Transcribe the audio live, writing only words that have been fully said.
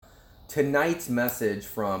Tonight's message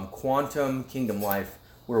from Quantum Kingdom Life,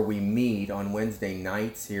 where we meet on Wednesday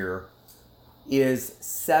nights here, is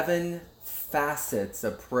 7 facets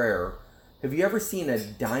of prayer. Have you ever seen a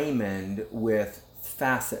diamond with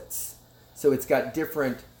facets? So it's got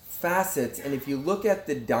different facets, and if you look at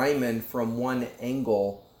the diamond from one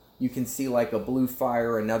angle, you can see like a blue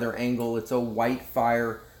fire. Another angle, it's a white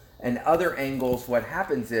fire. And other angles, what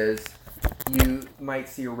happens is you might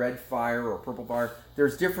see a red fire or a purple fire.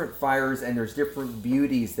 There's different fires and there's different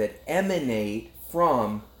beauties that emanate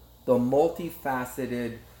from the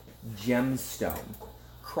multifaceted gemstone.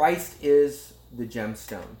 Christ is the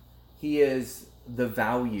gemstone. He is the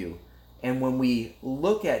value. And when we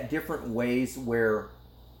look at different ways where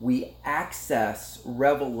we access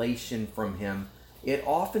revelation from him, it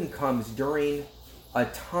often comes during a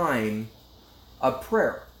time of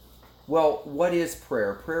prayer. Well, what is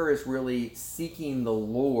prayer? Prayer is really seeking the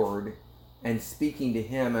Lord and speaking to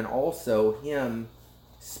him, and also him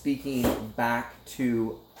speaking back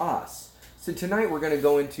to us. So tonight we're going to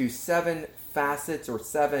go into 7 facets or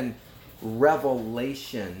 7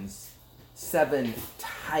 revelations, 7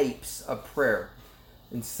 types of prayer.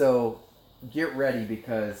 And so get ready,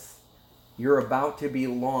 because you're about to be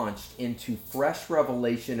launched into fresh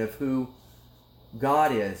revelation of who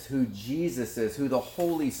God is, who Jesus is, who the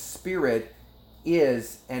Holy Spirit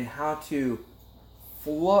is, and how to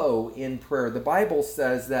flow in prayer. The Bible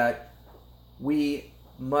says that we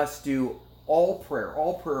must do all prayer.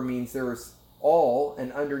 All prayer means there's all,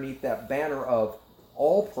 and underneath that banner of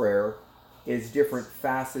all prayer is different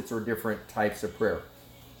facets or different types of prayer.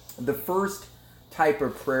 The first type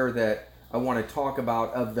of prayer that I want to talk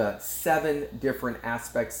about, of the 7 different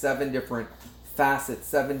aspects, 7 different facets,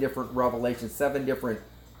 7 different revelations, 7 different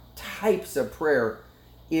types of prayer,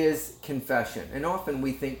 is confession. And often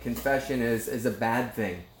we think confession is a bad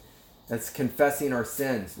thing. That's confessing our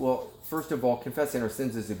sins. Well, first of all, confessing our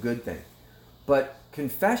sins is a good thing. But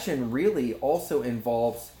confession really also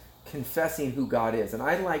involves confessing who God is. And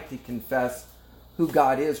I like to confess who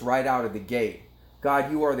God is right out of the gate. God,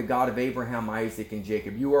 you are the God of Abraham, Isaac, and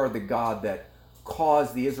Jacob. You are the God that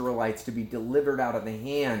caused the Israelites to be delivered out of the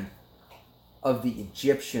hand of the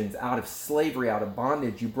Egyptians, out of slavery, out of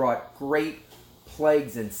bondage. You brought great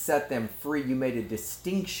plagues and set them free. You made a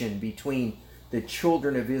distinction between the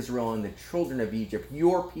children of Israel and the children of Egypt,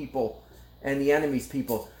 your people and the enemy's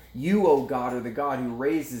people. You, O God, are the God who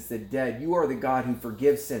raises the dead. You are the God who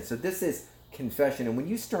forgives sins. So this is confession. And when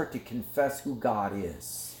you start to confess who God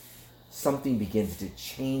is, something begins to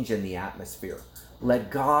change in the atmosphere.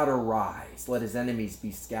 Let God arise. Let his enemies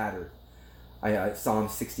be scattered. Psalm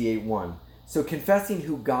 68:1. So confessing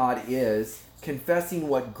who God is, confessing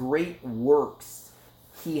what great works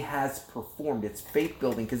he has performed. It's faith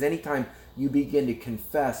building, because anytime you begin to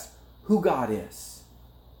confess who God is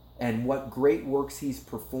and what great works he's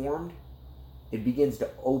performed, it begins to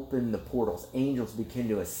open the portals. Angels begin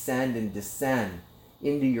to ascend and descend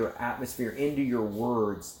into your atmosphere, into your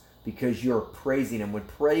words, because you're praising him. When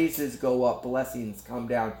praises go up, blessings come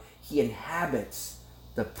down. He inhabits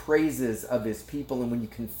the praises of his people. And when you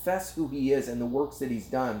confess who he is and the works that he's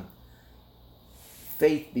done,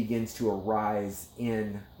 faith begins to arise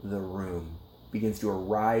in the room, begins to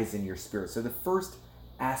arise in your spirit. So the first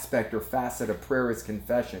aspect or facet of prayer is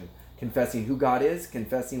confession. Confessing who God is,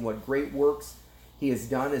 confessing what great works he has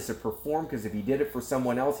done is to perform, because if he did it for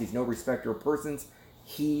someone else, he's no respecter of persons.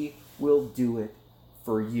 He will do it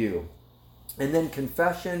for you. And then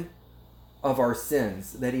confession of our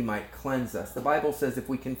sins, that he might cleanse us. The Bible says if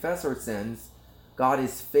we confess our sins, God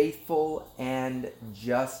is faithful and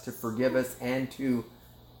just to forgive us and to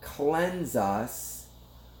cleanse us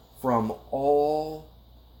from all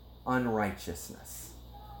unrighteousness.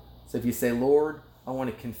 So if you say, Lord, I want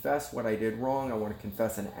to confess what I did wrong. I want to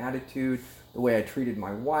confess an attitude, the way I treated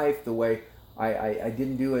my wife, the way I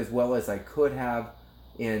didn't do as well as I could have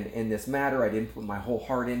in this matter. I didn't put my whole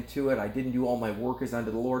heart into it. I didn't do all my work as unto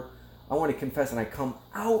the Lord. I want to confess, and I come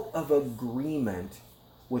out of agreement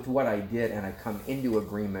with what I did, and I come into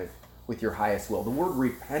agreement with your highest will. The word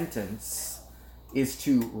repentance is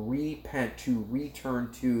to repent, to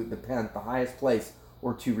return to the highest place,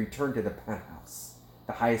 or to return to the penthouse,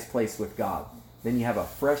 the highest place with God. Then you have a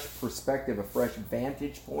fresh perspective, a fresh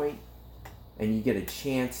vantage point, and you get a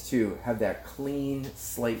chance to have that clean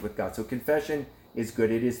slate with God. So confession is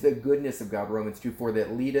good. It is the goodness of God, Romans 2:4,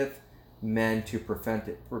 that leadeth men to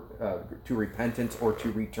repentance, or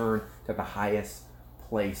to return to the highest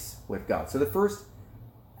place with God. So the first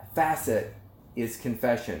facet is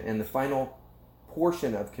confession, and the final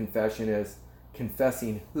portion of confession is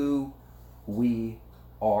confessing who we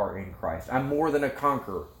are in Christ. I'm more than a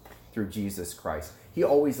conqueror through Jesus Christ. He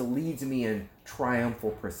always leads me in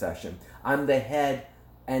triumphal procession. I'm the head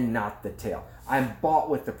and not the tail. I'm bought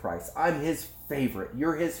with the price. I'm his favorite.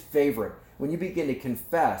 You're his favorite. When you begin to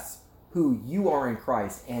confess who you are in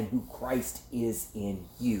Christ and who Christ is in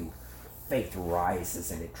you, faith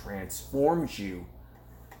rises and it transforms you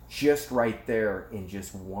just right there in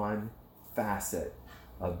just one facet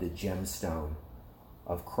of the gemstone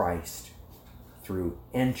of Christ, through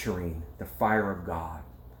entering the fire of God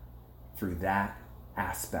through that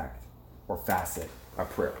aspect or facet of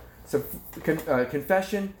prayer. So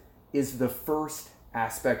confession is the first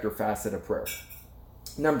aspect or facet of prayer.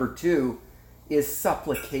 Number 2 is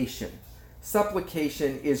supplication.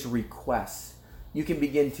 Supplication is request. You can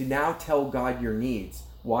begin to now tell God your needs.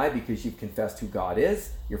 Why? Because you've confessed who God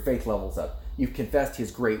is, your faith levels up. You've confessed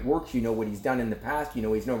his great works. You know what he's done in the past. You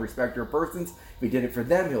know he's no respecter of persons. If he did it for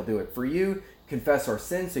them, he'll do it for you. Confess our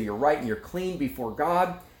sins so you're right and you're clean before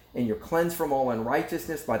God, and you're cleansed from all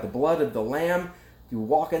unrighteousness by the blood of the Lamb. You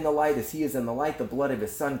walk in the light as he is in the light. The blood of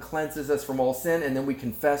his Son cleanses us from all sin. And then we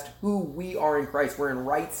confessed who we are in Christ. We're in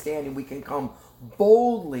right standing. We can come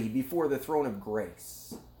boldly before the throne of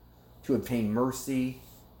grace to obtain mercy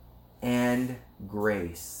and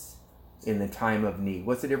grace in the time of need.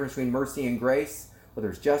 What's the difference between mercy and grace? Well,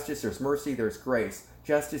 there's justice, there's mercy, there's grace.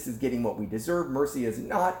 Justice is getting what we deserve. Mercy is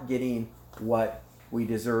not getting what we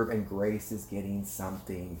deserve. And grace is getting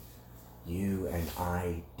something you and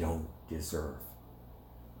I don't deserve.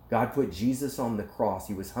 God put Jesus on the cross.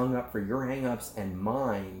 He was hung up for your hang-ups and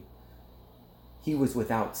mine. He was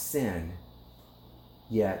without sin,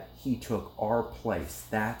 yet he took our place.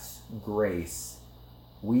 That's grace.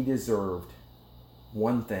 We deserved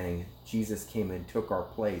one thing. Jesus came and took our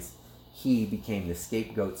place. He became the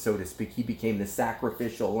scapegoat, so to speak. He became the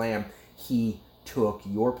sacrificial lamb. He took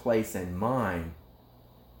your place and mine.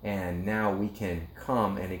 And now we can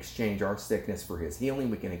come and exchange our sickness for his healing.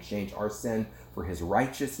 We can exchange our sin for his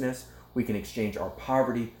righteousness. We can exchange our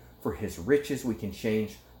poverty for his riches. We can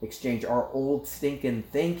exchange our old stinking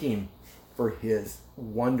thinking for his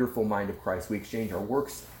wonderful mind of Christ. We exchange our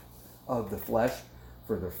works of the flesh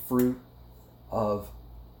for the fruit of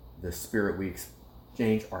the Spirit. We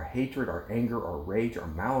exchange our hatred, our anger, our rage, our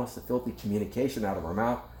malice, the filthy communication out of our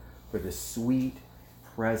mouth for the sweet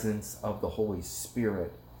presence of the Holy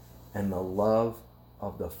Spirit and the love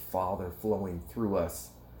of the Father flowing through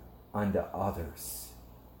us unto others.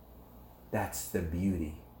 That's the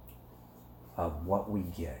beauty of what we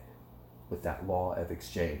get with that law of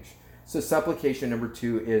exchange. So supplication number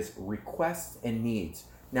 2 is requests and needs.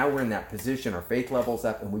 Now we're in that position, our faith levels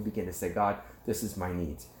up, and we begin to say, God, this is my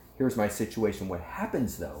needs. Here's my situation. What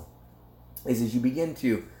happens, though, is as you begin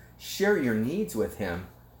to share your needs with him,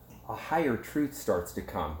 a higher truth starts to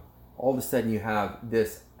come. All of a sudden you have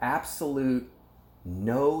this absolute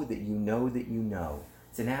know that you know that you know.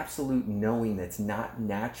 It's an absolute knowing that's not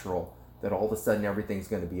natural, that all of a sudden everything's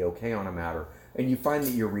going to be okay on a matter. And you find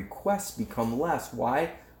that your requests become less.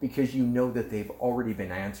 Why? Because you know that they've already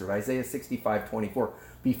been answered. Isaiah 65:24.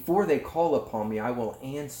 Before they call upon me, I will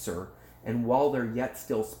answer. And while they're yet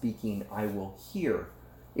still speaking, I will hear.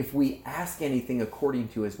 If we ask anything according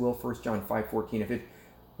to his will, 1 John 5:14.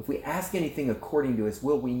 If we ask anything according to his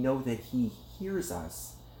will, we know that he hears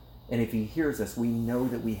us. And if he hears us, we know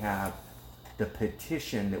that we have the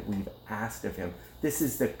petition that we've asked of him. This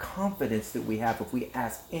is the confidence that we have if we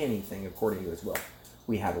ask anything according to his will.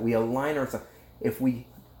 We have it. We align ourselves. If we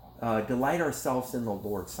delight ourselves in the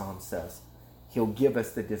Lord, Psalm says, he'll give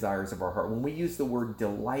us the desires of our heart. When we use the word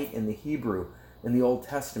delight in the Hebrew, in the Old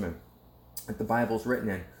Testament, that the Bible's written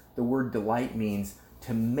in, the word delight means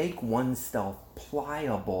to make oneself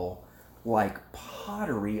pliable like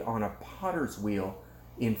pottery on a potter's wheel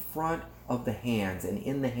in front of the hands and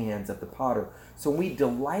in the hands of the potter. So when we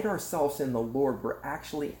delight ourselves in the Lord, we're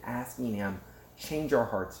actually asking him, change our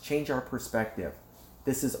hearts, change our perspective.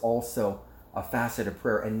 This is also a facet of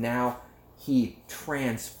prayer. And now he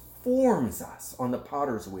transforms us on the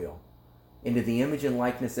potter's wheel into the image and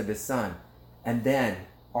likeness of his Son. And then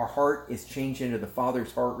our heart is changed into the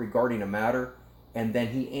Father's heart regarding a matter. And then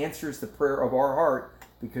he answers the prayer of our heart,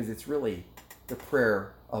 because it's really the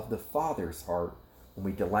prayer of the Father's heart. When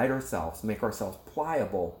we delight ourselves, make ourselves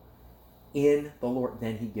pliable in the Lord,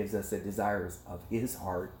 then he gives us the desires of his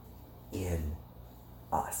heart in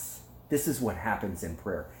us. This is what happens in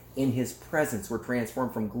prayer. In his presence, we're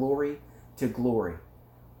transformed from glory to glory.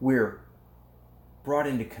 We're brought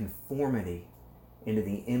into conformity into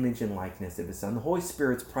the image and likeness of his Son. The Holy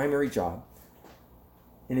Spirit's primary job,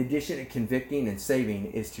 in addition to convicting and saving,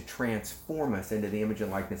 is to transform us into the image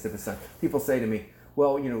and likeness of his Son. People say to me,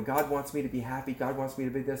 well, God wants me to be happy. God wants me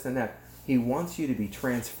to be this and that. He wants you to be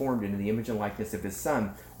transformed into the image and likeness of his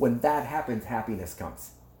Son. When that happens, happiness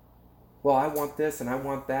comes. Well, I want this and I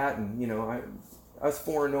want that, and us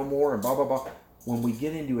four and no more, and blah, blah, blah. When we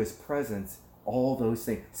get into his presence, all those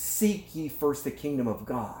things. Seek ye first the kingdom of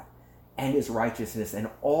God and his righteousness, and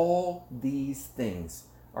all these things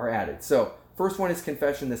are added. So, first one is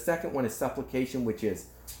confession. The second one is supplication, which is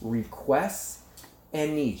requests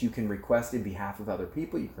and needs. You can request in behalf of other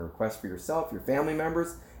people. You can request for yourself, your family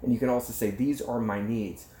members, and you can also say, these are my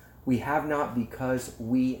needs. We have not because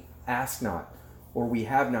we ask not, or we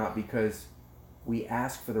have not because we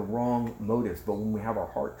ask for the wrong motives. But when we have our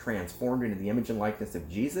heart transformed into the image and likeness of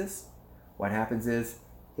Jesus, what happens is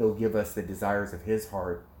he'll give us the desires of his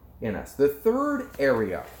heart in us. The third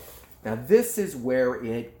area, now this is where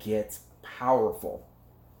it gets powerful.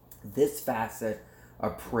 This facet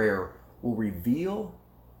of prayer will reveal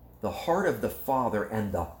the heart of the Father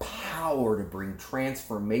and the power to bring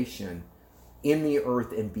transformation in the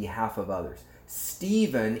earth in behalf of others.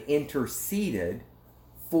 Stephen interceded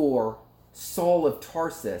for Saul of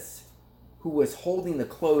Tarsus, who was holding the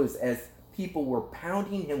clothes as people were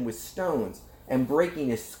pounding him with stones and breaking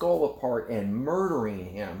his skull apart and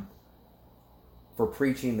murdering him for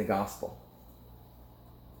preaching the gospel.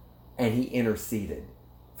 And he interceded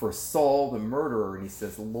for Saul the murderer, and he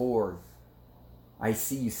says, Lord, I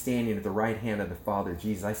see you standing at the right hand of the Father,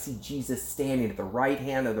 Jesus. I see Jesus standing at the right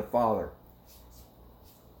hand of the Father.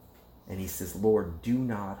 And he says, Lord, do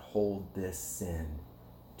not hold this sin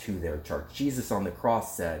to their charge. Jesus on the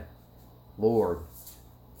cross said, Lord,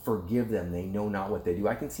 forgive them. They know not what they do.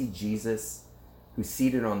 I can see Jesus, who's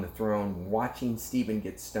seated on the throne, watching Stephen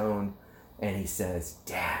get stoned, and he says,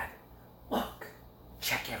 Dad, look,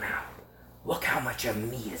 check him out. Look how much of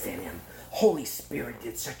me is in him. Holy Spirit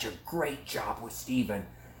did such a great job with Stephen.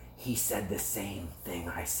 He said the same thing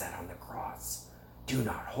I said on the cross. Do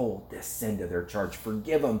not hold this sin to their charge.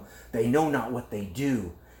 Forgive them. They know not what they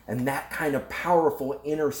do. And that kind of powerful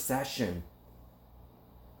intercession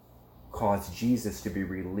caused Jesus to be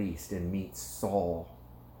released and meet Saul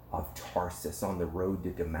of Tarsus on the road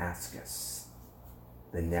to Damascus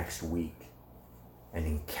the next week and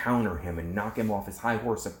encounter him and knock him off his high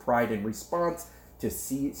horse of pride in response to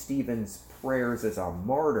Stephen's prayers as a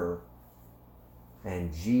martyr.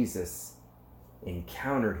 And Jesus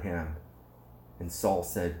encountered him, and Saul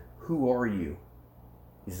said, who are you?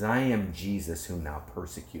 He says, I am Jesus whom thou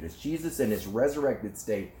persecutest. Jesus in his resurrected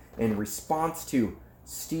state, in response to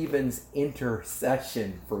Stephen's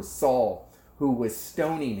intercession for Saul, who was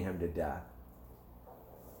stoning him to death,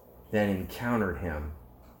 then encountered him,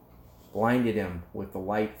 blinded him with the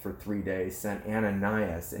light for 3 days, sent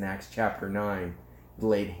Ananias in Acts chapter 9,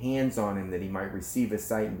 laid hands on him that he might receive his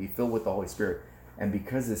sight and be filled with the Holy Spirit. And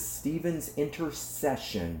because of Stephen's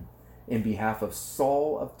intercession in behalf of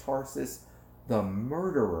Saul of Tarsus, the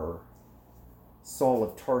murderer, Saul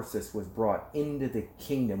of Tarsus, was brought into the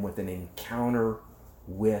kingdom with an encounter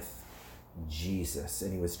with Jesus,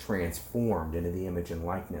 and he was transformed into the image and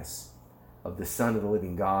likeness of the Son of the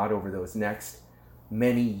living God over those next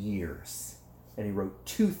many years. And he wrote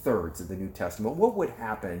 2/3 of the New Testament. What would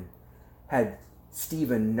happen had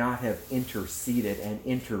Stephen not have interceded and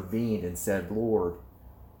intervened and said, Lord,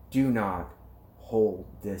 do not hold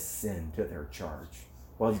this sin to their charge?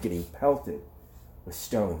 While he's getting pelted with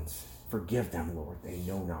stones, forgive them, Lord, they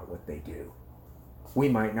know not what they do. We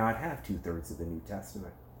might not have 2/3 of the New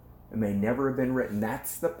Testament. It may never have been written.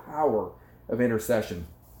 That's the power of intercession.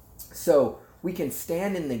 So we can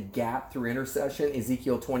stand in the gap through intercession.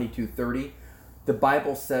 Ezekiel 22:30. The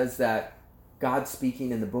Bible says that God,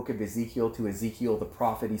 speaking in the book of Ezekiel to Ezekiel the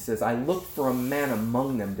prophet, he says, I looked for a man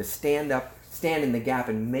among them to stand in the gap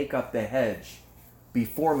and make up the hedge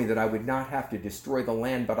before me, that I would not have to destroy the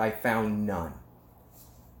land, but I found none.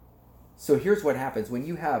 So here's what happens when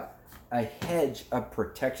you have a hedge of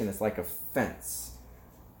protection. It's like a fence.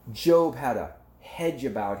 Job had a hedge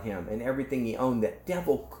about him and everything he owned. That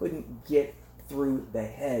devil couldn't get through the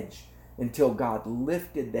hedge until God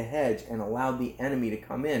lifted the hedge and allowed the enemy to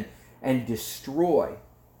come in and destroy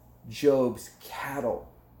Job's cattle,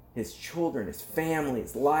 his children, his family,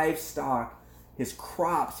 his livestock, his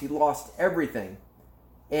crops. He lost everything.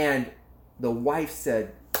 And the wife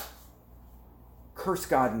said, curse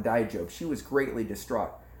God and die, Job. She was greatly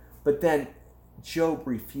distraught. But then Job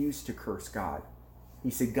refused to curse God. He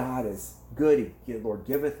said, God is good. Lord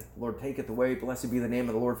giveth, Lord taketh away. Blessed be the name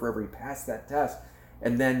of the Lord forever. He passed that test.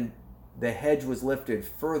 And then the hedge was lifted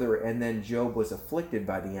further, and then Job was afflicted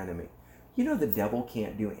by the enemy. The devil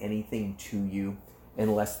can't do anything to you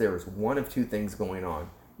unless there is one of two things going on.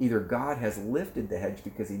 Either God has lifted the hedge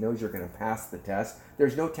because he knows you're going to pass the test.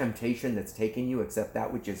 There's no temptation that's taken you except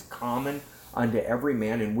that which is common unto every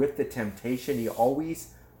man. And with the temptation, he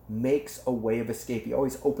always makes a way of escape. He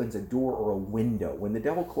always opens a door or a window. When the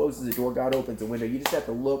devil closes a door, God opens a window. You just have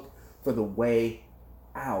to look for the way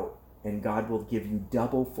out, and God will give you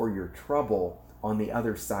double for your trouble on the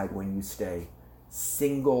other side when you stay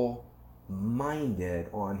single-minded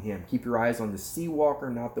on him. Keep your eyes on the sea walker,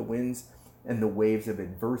 not the winds and the waves of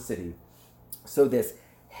adversity. So this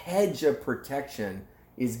hedge of protection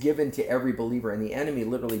is given to every believer, and the enemy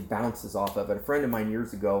literally bounces off of it. A friend of mine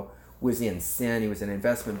years ago was in sin. He was an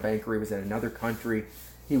investment banker. He was in another country.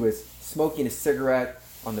 He was smoking a cigarette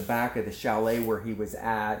on the back of the chalet where he was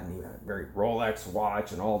at, and he had a very Rolex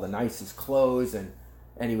watch and all the nicest clothes, and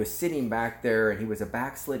he was sitting back there, and he was a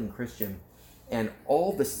backslidden Christian, and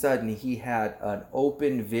all of a sudden he had an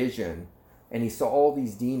open vision, and he saw all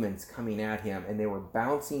these demons coming at him, and they were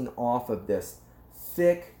bouncing off of this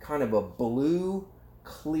thick, kind of a blue,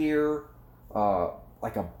 clear,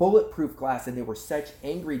 like a bulletproof glass, and they were such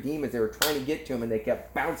angry demons. They were trying to get to him, and they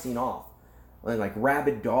kept bouncing off, like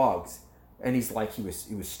rabid dogs. And he's like, he was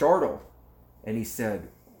startled, and he said,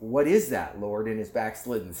 "What is that, Lord?" in his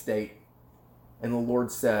backslidden state. And the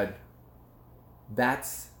Lord said,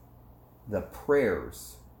 "That's the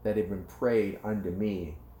prayers that have been prayed unto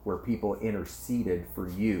me, where people interceded for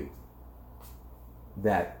you,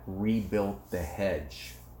 that rebuilt the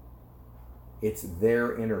hedge. It's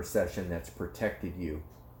their intercession that's protected you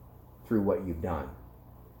through what you've done."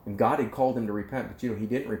 And God had called him to repent, but he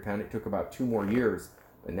didn't repent. It took about 2 more years,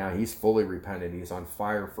 but now he's fully repented. He's on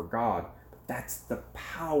fire for God. But that's the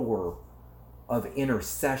power of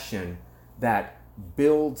intercession that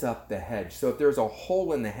builds up the hedge. So if there's a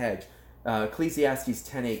hole in the hedge, Ecclesiastes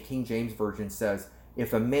 10:8, King James Version says,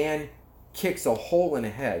 if a man kicks a hole in a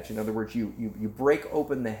hedge, in other words, you break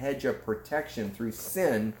open the hedge of protection through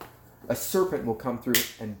sin, a serpent will come through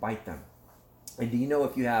and bite them. And do you know,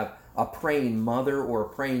 if you have a praying mother or a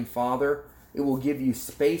praying father, it will give you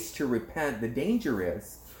space to repent. The danger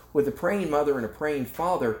is, with a praying mother and a praying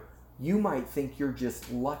father, you might think you're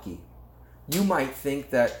just lucky. You might think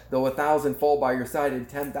that though 1,000 fall by your side and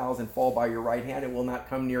 10,000 fall by your right hand, it will not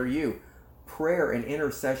come near you. Prayer and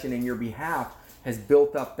intercession in your behalf has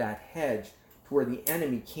built up that hedge to where the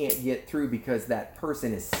enemy can't get through, because that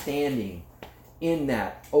person is standing in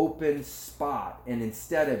that open spot. And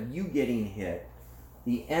instead of you getting hit,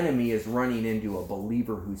 the enemy is running into a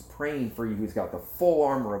believer who's praying for you, who's got the full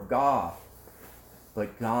armor of God.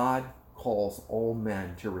 But God calls all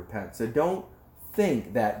men to repent. So don't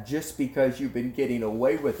think that just because you've been getting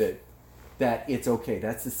away with it, that it's okay.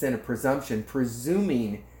 That's the sin of presumption,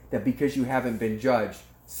 presuming that because you haven't been judged,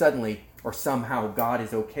 suddenly or somehow God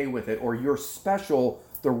is okay with it, or you're special,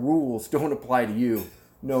 the rules don't apply to you.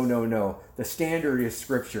 No. The standard is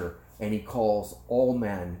Scripture, and he calls all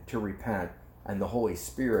men to repent. And the Holy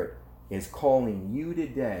Spirit is calling you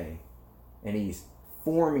today, and he's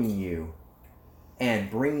forming you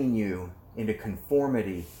and bringing you into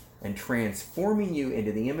conformity and transforming you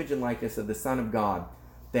into the image and likeness of the Son of God,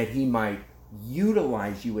 that he might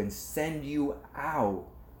utilize you and send you out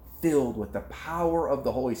filled with the power of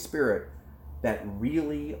the Holy Spirit that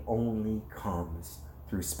really only comes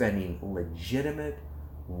through spending legitimate,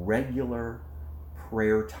 regular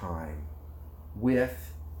prayer time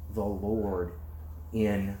with the Lord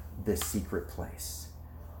in the secret place.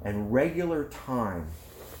 And regular time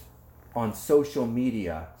on social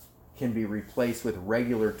media can be replaced with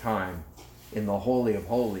regular time in the Holy of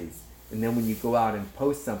Holies. And then when you go out and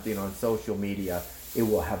post something on social media, it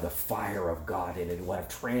will have the fire of God in it. It will have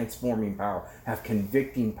transforming power, have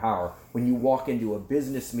convicting power. When you walk into a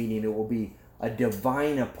business meeting, it will be a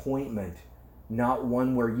divine appointment, not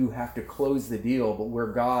one where you have to close the deal, but where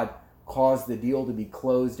God caused the deal to be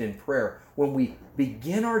closed in prayer. When we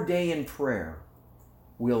begin our day in prayer,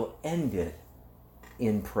 we'll end it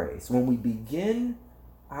in praise. When we begin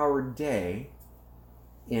our day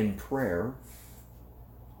in prayer,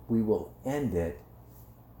 we will end it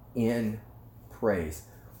in praise.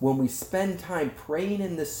 When we spend time praying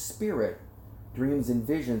in the Spirit, dreams and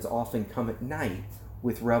visions often come at night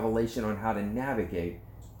with revelation on how to navigate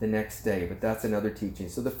the next day. But that's another teaching.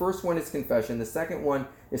 So the first one is confession. The second one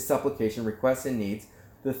is supplication, requests and needs.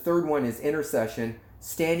 The third one is intercession,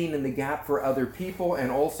 standing in the gap for other people, and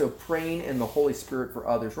also praying in the Holy Spirit for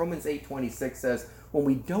others. Romans 8:26 says, when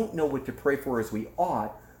we don't know what to pray for as we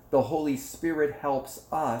ought, the Holy Spirit helps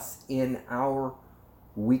us in our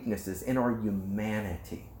weaknesses, in our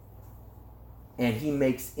humanity. And he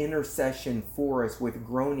makes intercession for us with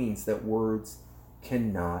groanings that words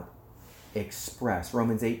cannot express.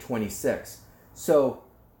 Romans 8:26. So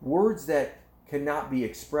words that cannot be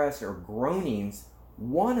expressed or groanings.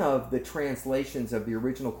 One of the translations of the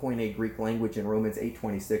original Koine Greek language in Romans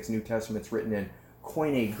 8:26, New Testament's written in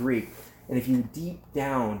Koine Greek. And if you deep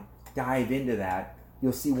down dive into that,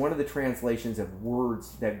 you'll see one of the translations of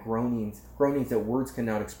words that groanings that words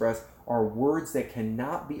cannot express, are words that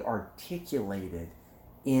cannot be articulated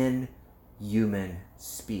in human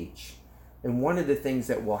speech. And one of the things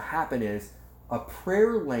that will happen is a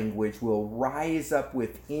prayer language will rise up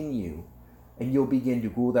within you, and you'll begin to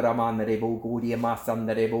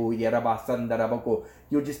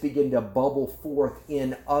you'll just begin to bubble forth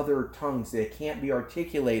in other tongues that can't be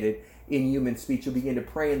articulated in human speech. You'll begin to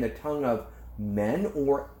pray in the tongue of men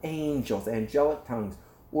or angels, angelic tongues,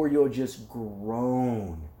 or you'll just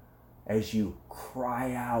groan as you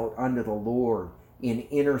cry out unto the Lord in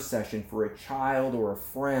intercession for a child or a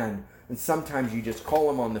friend. And sometimes you just call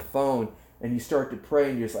them on the phone and you start to pray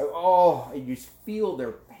and you're just like, oh, and you just feel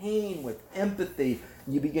their pain with empathy.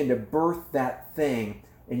 You begin to birth that thing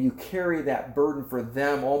and you carry that burden for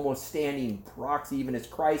them, almost standing proxy, even as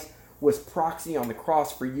Christ was proxy on the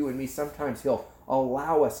cross for you and me. Sometimes he'll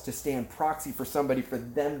allow us to stand proxy for somebody, for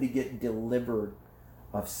them to get delivered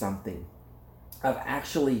of something. I've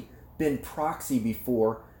actually been proxy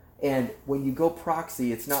before, and when you go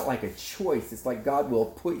proxy, it's not like a choice. It's like God will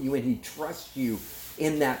put you in. He trusts you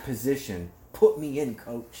in that position. Put me in,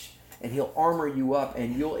 coach. And he'll armor you up,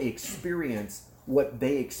 and you'll experience what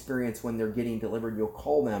they experience when they're getting delivered. You'll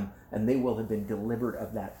call them, and they will have been delivered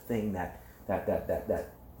of that thing, that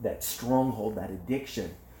stronghold, that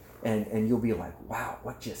addiction. And you'll be like, wow,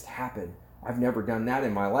 what just happened? I've never done that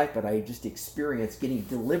in my life, but I just experienced getting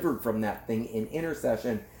delivered from that thing in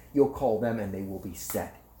intercession. You'll call them, and they will be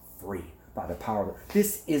set free by the power of it.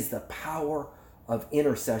 This is the power of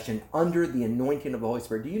intercession under the anointing of the Holy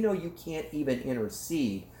Spirit. Do you know you can't even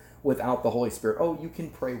intercede without the Holy Spirit? Oh, you can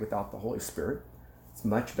pray without the Holy Spirit. It's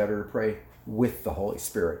much better to pray with the Holy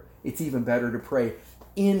Spirit. It's even better to pray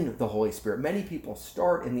in the Holy Spirit. Many people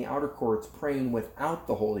start in the outer courts praying without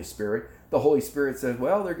the Holy Spirit. The Holy Spirit says,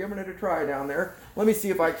 well, they're giving it a try down there. Let me see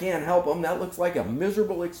if I can help them. That looks like a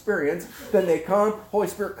miserable experience. Then they come, Holy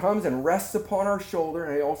Spirit comes and rests upon our shoulder,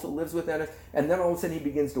 and he also lives within us. And then all of a sudden he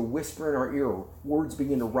begins to whisper in our ear. Words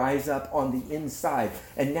begin to rise up on the inside.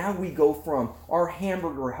 And now we go from our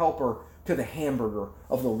hamburger helper to the hamburger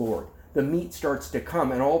of the Lord. The meat starts to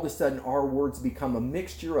come, and all of a sudden our words become a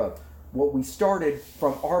mixture of what we started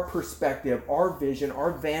from our perspective, our vision,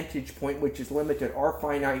 our vantage point, which is limited, our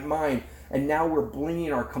finite mind. And now we're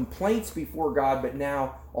bringing our complaints before God, but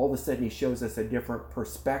now all of a sudden he shows us a different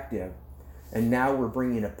perspective. And now we're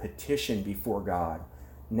bringing a petition before God.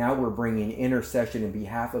 Now we're bringing intercession in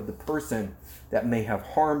behalf of the person that may have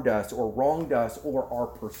harmed us or wronged us or are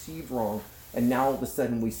perceived wrong. And now all of a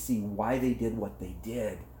sudden we see why they did what they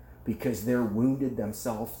did. Because they're wounded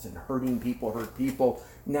themselves and hurting people, hurt people.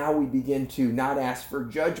 Now we begin to not ask for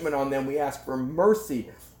judgment on them. We ask for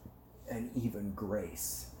mercy and even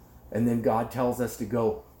grace. And then God tells us to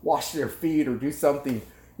go wash their feet or do something,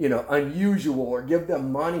 unusual, or give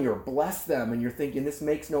them money or bless them. And you're thinking, this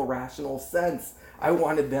makes no rational sense. I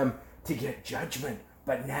wanted them to get judgment,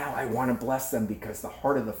 but now I want to bless them because the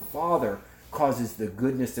heart of the Father causes the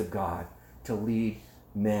goodness of God to lead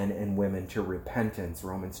men and women to repentance,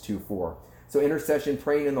 Romans 2:4. So intercession,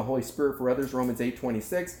 praying in the Holy Spirit for others, Romans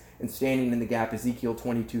 8:26, and standing in the gap, Ezekiel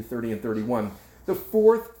 22:30 and 31. The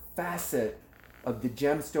fourth facet of the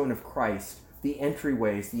gemstone of Christ, the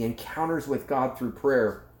entryways, the encounters with God through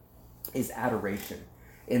prayer, is adoration.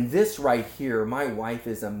 And this right here, my wife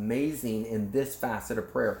is amazing in this facet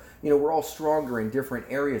of prayer. We're all stronger in different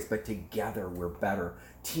areas, but together we're better.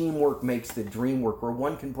 Teamwork makes the dream work. Where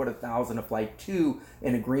one can put 1,000 to flight, two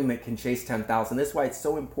in agreement can chase 10,000. That's why it's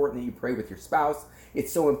so important that you pray with your spouse.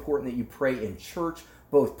 It's so important that you pray in church,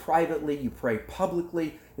 both privately, you pray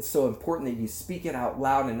publicly. It's so important that you speak it out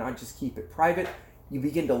loud and not just keep it private. You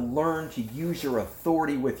begin to learn to use your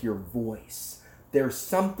authority with your voice. There's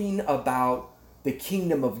something about the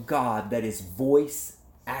kingdom of God that is voice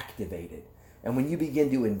activated. And when you begin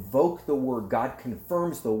to invoke the word, God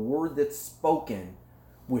confirms the word that's spoken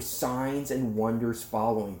with signs and wonders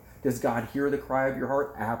following. Does God hear the cry of your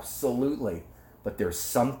heart? Absolutely. But there's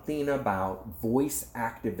something about voice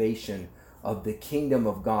activation of the kingdom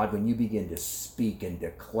of God when you begin to speak and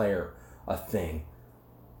declare a thing.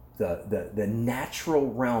 The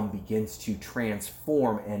natural realm begins to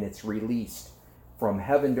transform, and it's released from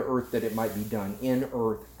heaven to earth, that it might be done in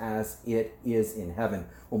earth as it is in heaven.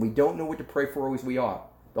 When we don't know what to pray for as we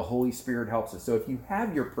ought, the Holy Spirit helps us. So if you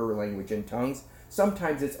have your prayer language in tongues,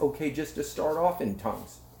 sometimes it's okay just to start off in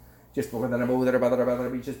tongues. Just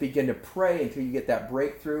you just begin to pray until you get that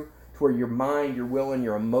breakthrough to where your mind, your will, and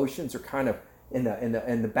your emotions are kind of in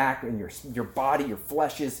the back, and your body, your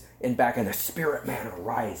flesh is in back, and the spirit man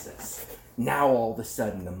arises. Now all of a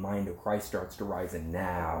sudden the mind of Christ starts to rise, and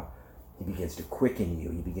now he begins to quicken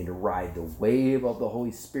you. You begin to ride the wave of the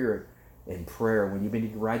Holy Spirit in prayer. When you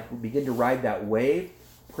begin to ride that wave,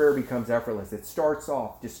 prayer becomes effortless. It starts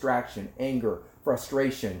off distraction, anger,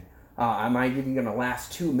 frustration. Am I even going to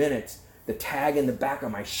last 2 minutes? The tag in the back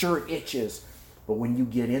of my shirt itches. But when you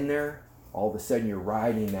get in there, all of a sudden you're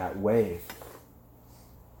riding that wave.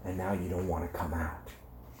 And now you don't want to come out.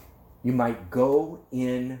 You might go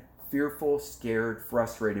in fearful, scared,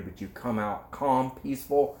 frustrated, but you come out calm,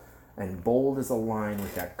 peaceful, and bold as a lion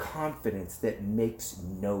with that confidence that makes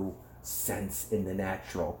no sense in the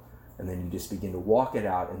natural. And then you just begin to walk it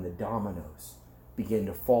out, and the dominoes begin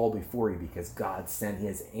to fall before you because God sent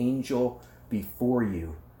his angel before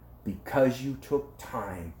you. Because you took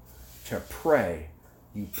time to pray,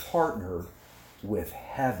 you partnered with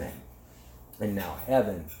heaven. And now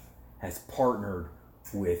heaven has partnered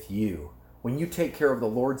with you. When you take care of the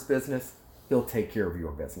Lord's business, he'll take care of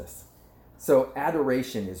your business. So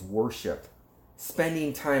adoration is worship,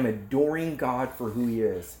 spending time adoring God for who he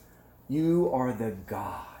is. You are the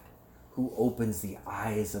God who opens the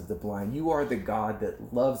eyes of the blind. You are the God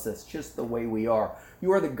that loves us just the way we are.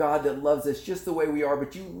 You are the God that loves us just the way we are,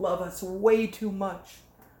 but you love us way too much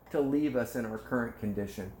to leave us in our current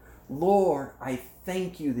condition. Lord, I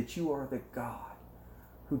thank you that you are the God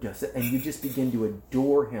who does it. And you just begin to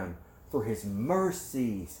adore him for his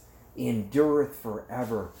mercies endureth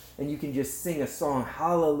forever. And you can just sing a song,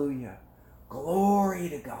 hallelujah, glory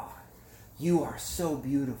to God. You are so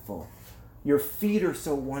beautiful. Your feet are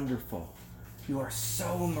so wonderful. You are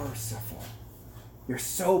so merciful. You're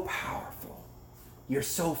so powerful. You're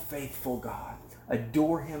so faithful, God.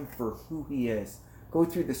 Adore him for who he is. Go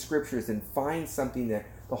through the scriptures and find something that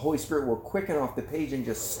the Holy Spirit will quicken off the page and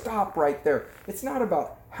just stop right there. It's not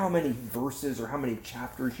about how many verses or how many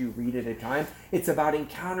chapters you read at a time. It's about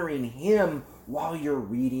encountering him while you're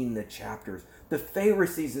reading the chapters. The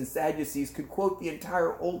Pharisees and Sadducees could quote the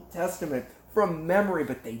entire Old Testament from memory,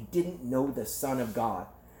 but they didn't know the Son of God.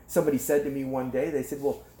 Somebody said to me one day, they said,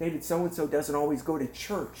 well, David, so-and-so doesn't always go to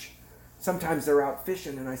church. Sometimes they're out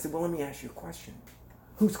fishing. And I said, well, let me ask you a question.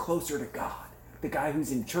 Who's closer to God? The guy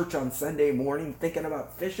who's in church on Sunday morning thinking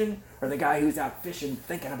about fishing, or the guy who's out fishing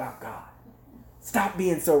thinking about God? Stop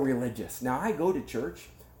being so religious. Now, I go to church.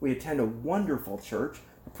 We attend a wonderful church.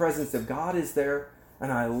 The presence of God is there,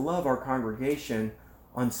 and I love our congregation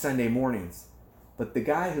on Sunday mornings. But the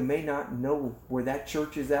guy who may not know where that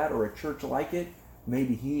church is at or a church like it,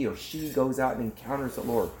 maybe he or she goes out and encounters the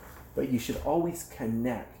Lord. But you should always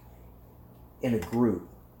connect in a group,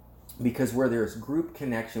 because where there's group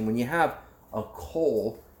connection, when you have a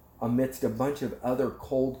coal amidst a bunch of other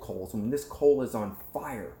cold coals, when this coal is on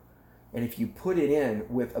fire, and if you put it in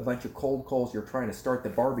with a bunch of cold coals, you're trying to start the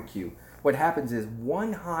barbecue, what happens is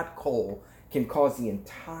one hot coal can cause the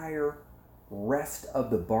entire rest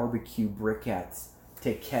of the barbecue briquettes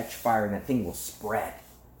to catch fire, and that thing will spread.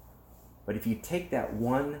 But if you take that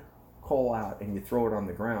one coal out and you throw it on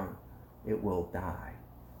the ground, it will die.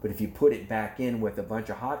 But if you put it back in with a bunch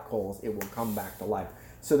of hot coals, it will come back to life.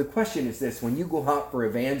 So the question is this: when you go out for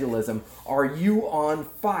evangelism, are you on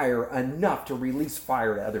fire enough to release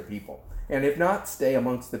fire to other people? And if not, stay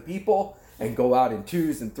amongst the people and go out in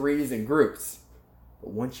 2s and 3s and groups.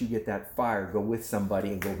 But once you get that fire, go with somebody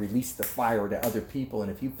and go release the fire to other people.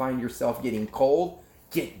 And if you find yourself getting cold,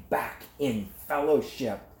 get back in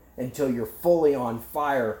fellowship until you're fully on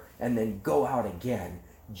fire, and then go out again.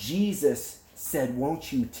 Jesus said,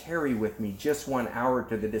 won't you tarry with me just 1 hour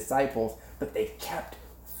to the disciples? But they kept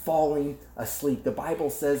falling asleep. The Bible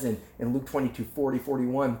says in Luke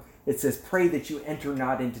 22:40-41, it says, pray that you enter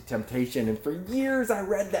not into temptation. And for years I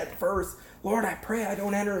read that verse. Lord, I pray I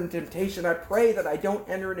don't enter into temptation. I pray that I don't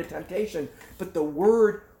enter into temptation. But the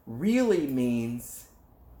word really means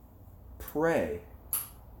pray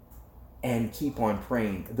and keep on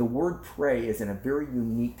praying. The word pray is in a very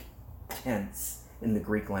unique tense in the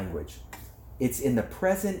Greek language. It's in the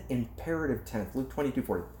present imperative tense. Luke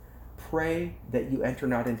 22:40. Pray that you enter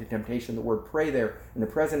not into temptation. The word pray there in the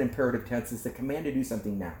present imperative tense is the command to do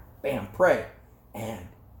something now. Bam, pray. And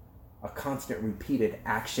a constant repeated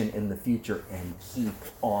action in the future, and keep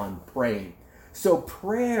on praying. So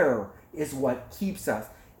prayer is what keeps us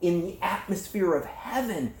in the atmosphere of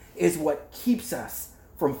heaven, is what keeps us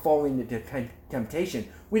from falling into temptation.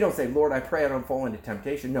 We don't say, Lord, I pray I don't fall into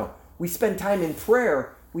temptation. No, we spend time in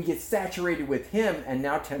prayer. We get saturated with him, and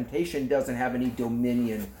now temptation doesn't have any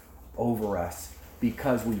dominion over us.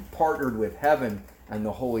 because we partnered with heaven and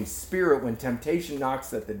the Holy Spirit. When temptation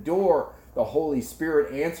knocks at the door, the Holy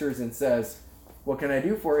Spirit answers and says, what can I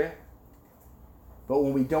do for you? But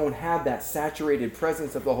when we don't have that saturated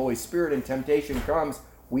presence of the Holy Spirit and temptation comes,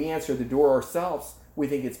 we answer the door ourselves. We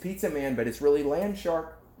think it's Pizza Man, but it's really Land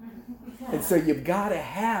Shark. And so you've got to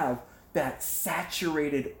have that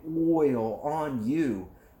saturated oil on you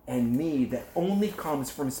and me that only comes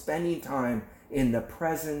from spending time in the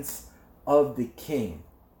presence of the King.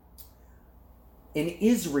 In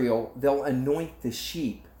Israel, they'll anoint the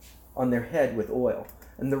sheep on their head with oil.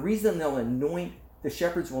 And the reason the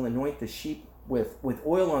shepherds will anoint the sheep with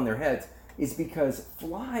oil on their heads is because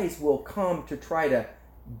flies will come to try to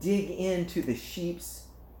dig into the sheep's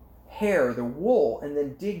hair, the wool, and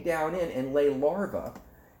then dig down in and lay larvae.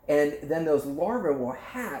 And then those larvae will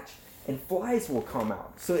hatch and flies will come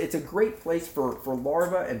out. So it's a great place for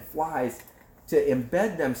larvae and flies to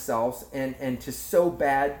embed themselves and to sow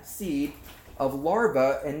bad seed of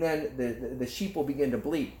larvae, and then the sheep will begin to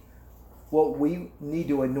bleed. Well, we need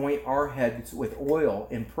to anoint our heads with oil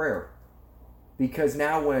in prayer. Because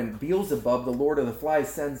now when Beelzebub, the Lord of the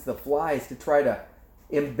Flies, sends the flies to try to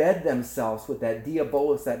embed themselves with that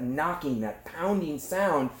diabolus, that knocking, that pounding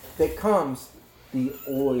sound that comes, the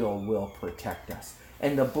oil will protect us.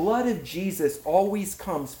 And the blood of Jesus always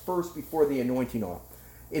comes first before the anointing oil.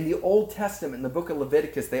 In the Old Testament, in the book of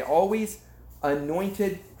Leviticus, they always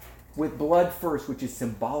anointed with blood first, which is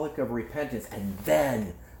symbolic of repentance, and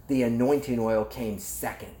then the anointing oil came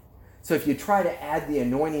second. So if you try to add the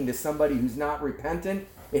anointing to somebody who's not repentant,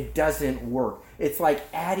 it doesn't work. It's like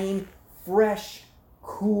adding fresh,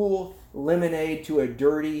 cool lemonade to a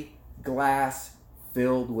dirty glass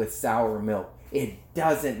filled with sour milk. It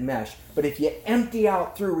doesn't mesh. But if you empty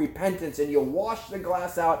out through repentance and you wash the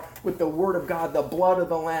glass out with the Word of God, the blood of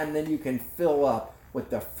the Lamb, then you can fill up with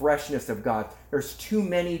the freshness of God. There's too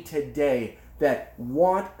many today that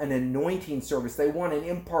want an anointing service. They want an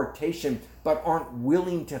impartation, but aren't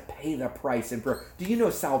willing to pay the price in prayer. Do you know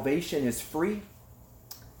salvation is free?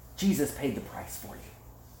 Jesus paid the price for you.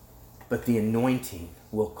 But the anointing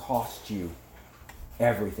will cost you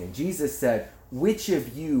everything. Jesus said, which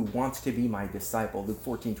of you wants to be my disciple? Luke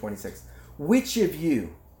 14:26. Which of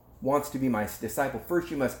you wants to be my disciple? First,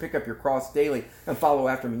 you must pick up your cross daily and follow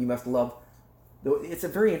after me. You must love. It's a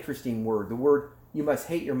very interesting word. The word, you must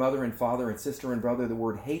hate your mother and father and sister and brother. The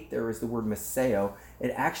word hate there is the word meseo.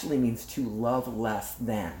 It actually means to love less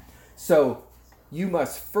than. So you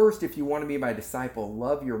must first, if you want to be my disciple,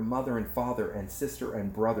 love your mother and father and sister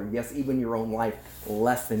and brother. Yes, even your own life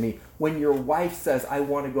less than me. When your wife says, I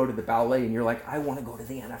want to go to the ballet, and you're like, I want to go to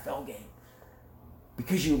the NFL game.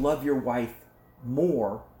 Because you love your wife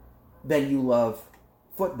more than you love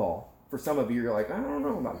football. For some of you, you're like, I don't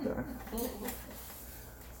know about that.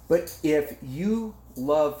 But if you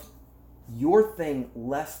love your thing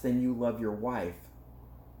less than you love your wife,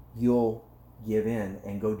 you'll give in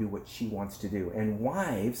and go do what she wants to do. And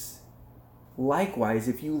wives, likewise,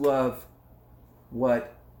 if you love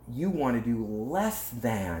what you want to do less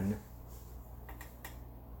than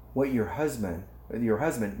what your husband,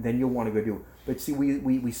 then you'll want to go do it. But see,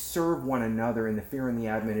 we serve one another in the fear and the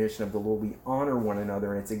admonition of the Lord. We honor one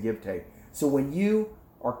another, and it's a give-take. So when you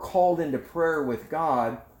are called into prayer with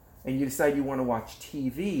God and you decide you want to watch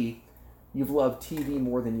TV, you've loved TV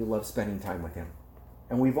more than you love spending time with Him.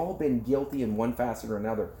 And we've all been guilty in one facet or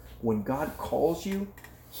another. When God calls you,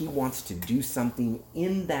 He wants to do something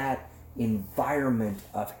in that environment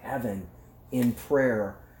of heaven in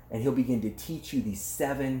prayer. And He'll begin to teach you these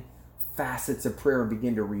 7 facets of prayer and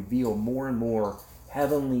begin to reveal more and more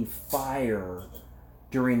heavenly fire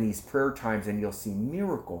during these prayer times. And you'll see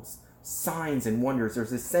miracles, signs, and wonders.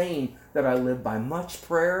 There's a saying that I live by: much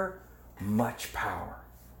prayer, much power.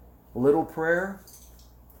 Little prayer,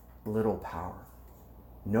 little power.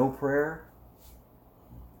 No prayer,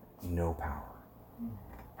 no power.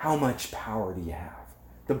 How much power do you have?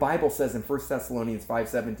 The Bible says in 1 Thessalonians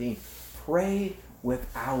 5:17, pray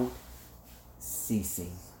without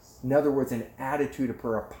ceasing. In other words, an attitude of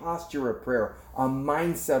prayer, a posture of prayer, a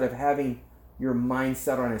mindset of having your mind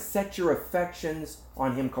set on it. Set your affections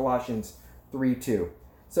on Him, Colossians 3:2.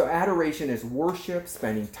 So adoration is worship,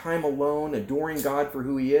 spending time alone, adoring God for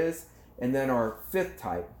who He is. And then our 5th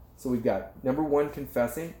type. So we've got number 1,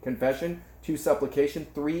 confession, 2, supplication,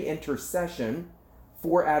 3, intercession,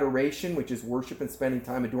 4, adoration, which is worship and spending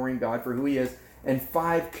time adoring God for who He is, and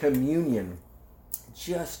 5, communion,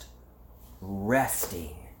 just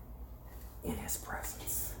resting in His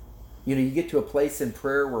presence. You know, you get to a place in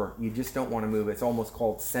prayer where you just don't want to move. It's almost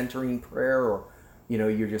called centering prayer, or, you know,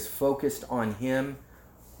 you're just focused on Him,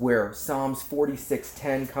 where Psalms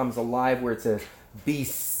 46:10 comes alive, where it says, Be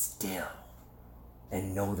still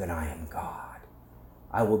and know that I am God.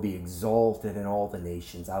 I will be exalted in all the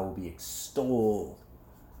nations. I will be extolled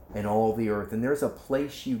in all the earth. And there's a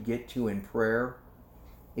place you get to in prayer.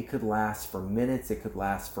 It could last for minutes. It could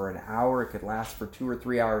last for an hour. It could last for 2 or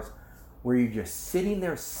 3 hours, where you're just sitting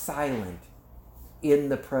there silent in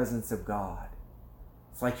the presence of God.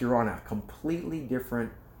 It's like you're on a completely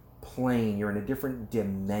different plane. You're in a different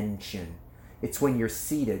dimension. It's when you're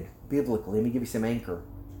seated biblically. Let me give you some anchor.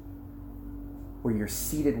 Where you're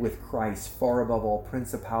seated with Christ far above all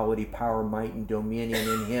principality, power, might, and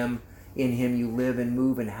dominion. In Him you live and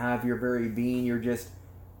move and have your very being. You're just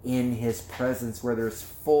in His presence where there's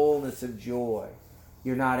fullness of joy.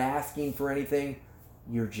 You're not asking for anything.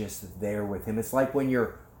 You're just there with Him. It's like when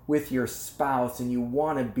you're with your spouse and you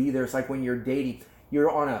want to be there. It's like when you're dating. You're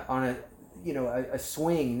on a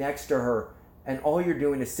swing next to her, and all you're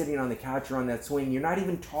doing is sitting on the couch or on that swing. You're not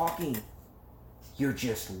even talking. You're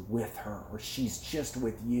just with her, or she's just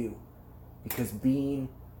with you. Because being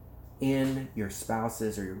in your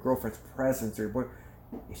spouse's or your girlfriend's presence or your boy,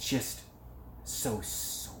 it's just so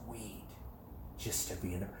sweet just to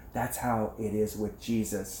be in there. That's how it is with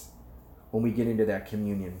Jesus when we get into that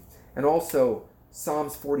communion. And also,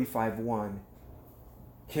 Psalms 45:1.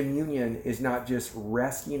 Communion is not just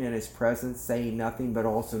resting in His presence, saying nothing, but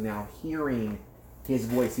also now hearing His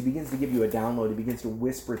voice. He begins to give you a download. He begins to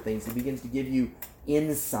whisper things. He begins to give you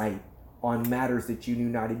insight on matters that you knew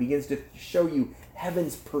not. He begins to show you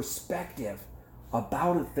heaven's perspective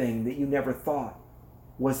about a thing that you never thought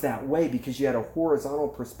was that way, because you had a horizontal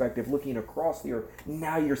perspective looking across the earth.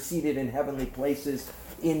 Now you're seated in heavenly places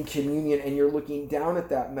in communion, and you're looking down at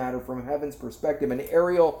that matter from heaven's perspective, an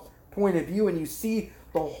aerial point of view, and you see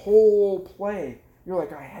the whole play. You're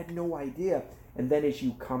like, I had no idea. And then as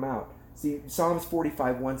you come out, see, Psalms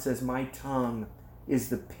 45:1 says, my tongue is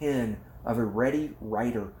the pen of a ready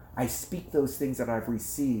writer. I speak those things that I've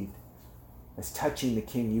received as touching the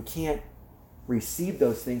King. You can't receive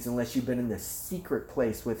those things unless you've been in the secret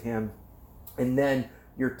place with Him. And then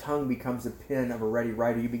your tongue becomes a pen of a ready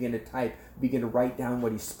writer. You begin to type, begin to write down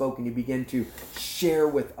what He's spoken. You begin to share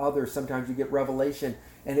with others. Sometimes you get revelation,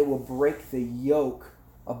 and it will break the yoke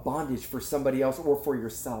of bondage for somebody else or for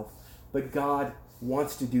yourself. But God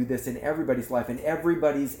wants to do this in everybody's life, and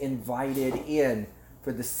everybody's invited in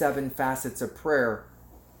for the 7 facets of prayer.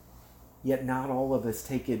 Yet not all of us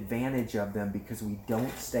take advantage of them because we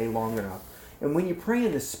don't stay long enough. And when you pray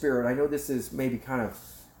in the Spirit, I know this is maybe kind of,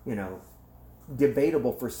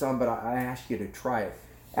 debatable for some, but I ask you to try it.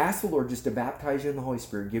 Ask the Lord just to baptize you in the Holy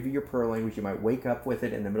Spirit, give you your prayer language. You might wake up with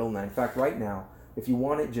it in the middle of the night. In fact, right now, if you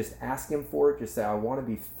want it, just ask Him for it. Just say, I want to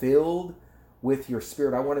be filled with your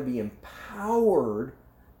Spirit. I want to be empowered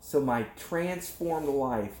so my transformed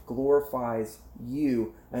life glorifies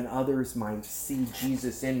you and others might see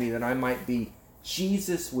Jesus in me, that I might be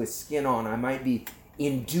Jesus with skin on. I might be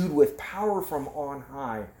endued with power from on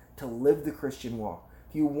high to live the Christian walk.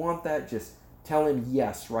 If you want that, just tell Him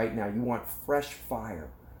yes right now. You want fresh fire.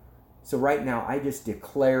 So right now, I just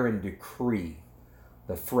declare and decree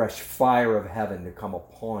the fresh fire of heaven to come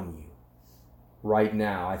upon you right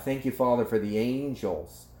now. I thank you, Father, for the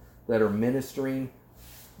angels that are ministering,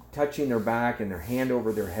 touching their back and their hand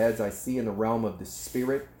over their heads. I see in the realm of the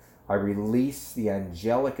Spirit, I release the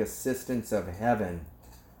angelic assistance of heaven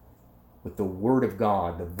with the Word of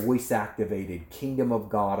God, the voice-activated kingdom of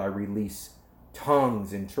God. I release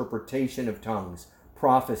tongues, interpretation of tongues,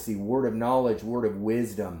 prophecy, word of knowledge, word of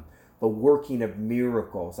wisdom, the working of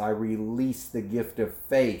miracles. I release the gift of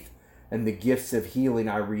faith and the gifts of healing.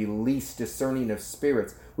 I release discerning of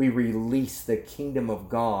spirits. We release the kingdom of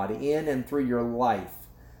God in and through your life,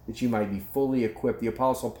 that you might be fully equipped. The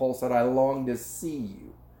Apostle Paul said, I long to see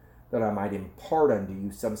you, that I might impart unto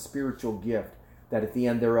you some spiritual gift, that at the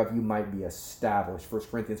end thereof you might be established. 1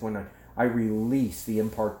 Corinthians 1:9. I release the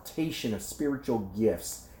impartation of spiritual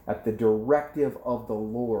gifts at the directive of the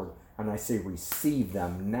Lord, and I say receive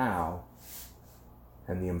them now,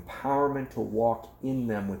 and the empowerment to walk in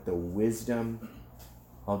them with the wisdom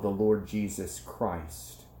of the Lord Jesus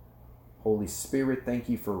Christ. Holy Spirit, thank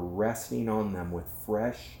you for resting on them with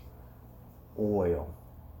fresh oil,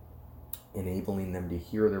 enabling them to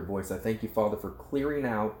hear their voice. I thank you, Father, for clearing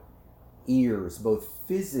out ears, both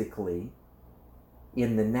physically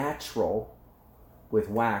in the natural with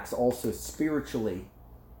wax, also spiritually,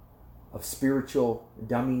 of spiritual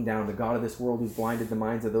dumbing down. The God of this world who's blinded the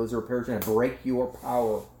minds of those who are perishing, and break your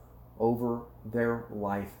power over their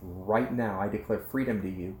life right now. I declare freedom to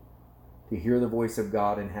you to hear the voice of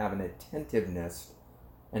God and have an attentiveness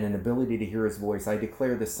and an ability to hear His voice. I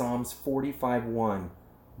declare the Psalms 45:1,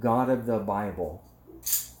 God of the Bible,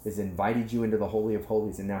 has invited you into the Holy of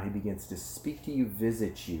Holies, and now he begins to speak to you,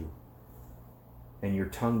 visit you, and your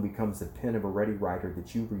tongue becomes the pen of a ready writer,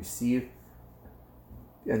 that you receive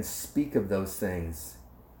and speak of those things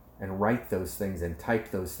and write those things and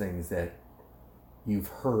type those things that you've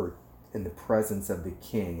heard in the presence of the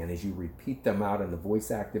King. And as you repeat them out in the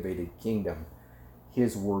voice-activated kingdom,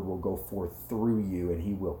 his word will go forth through you, and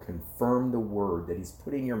he will confirm the word that he's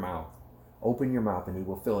put in your mouth. Open your mouth and he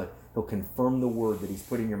will fill it. He'll confirm the word that he's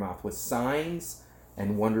put in your mouth with signs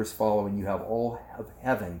and wonders following. You have all of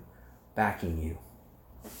heaven backing you.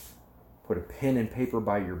 Put a pen and paper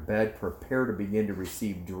by your bed. Prepare to begin to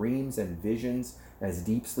receive dreams and visions as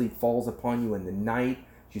deep sleep falls upon you in the night.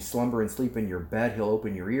 As you slumber and sleep in your bed, he'll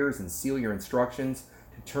open your ears and seal your instructions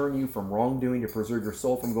to turn you from wrongdoing, to preserve your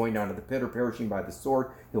soul from going down to the pit or perishing by the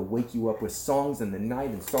sword. He'll wake you up with songs in the night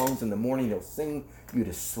and songs in the morning. He'll sing you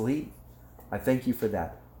to sleep. I thank you for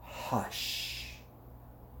that hush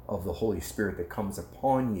of the Holy Spirit that comes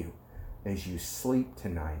upon you as you sleep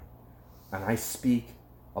tonight. And I speak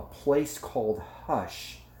a place called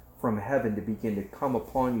hush from heaven to begin to come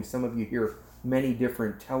upon you. Some of you hear many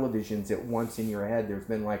different televisions at once in your head. There's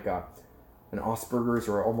been like an Asperger's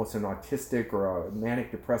or almost an autistic or a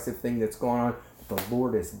manic depressive thing that's gone on. But the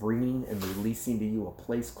Lord is bringing and releasing to you a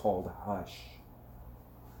place called hush,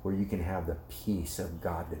 where you can have the peace of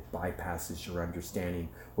God that bypasses your understanding,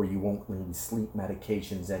 where you won't need sleep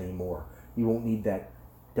medications anymore. You won't need that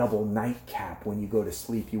double nightcap when you go to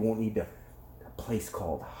sleep. You won't need a place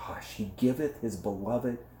called hush. He giveth his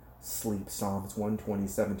beloved sleep. Psalms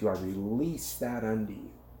 127:2. I release that unto you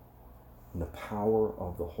in the power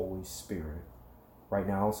of the Holy Spirit. Right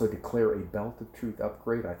now, I also declare a belt of truth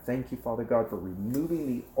upgrade. I thank you, Father God, for removing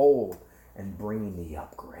the old and bringing the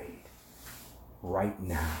upgrade right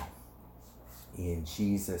now, in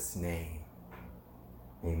Jesus' name.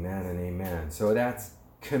 Amen and amen. So that's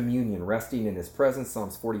communion, resting in his presence,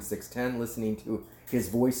 Psalms 46:10, listening to his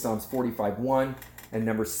voice, Psalms 45:1, and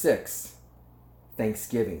number 6,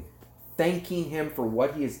 thanksgiving. Thanking him for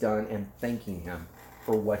what he has done and thanking him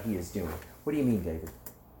for what he is doing. What do you mean, David?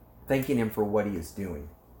 Thanking him for what he is doing.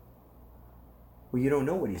 Well, you don't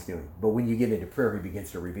know what he's doing, but when you get into prayer, he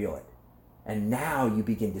begins to reveal it. And now you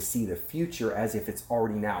begin to see the future as if it's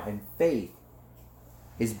already now. And faith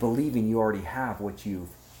is believing you already have what you've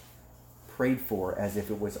prayed for as if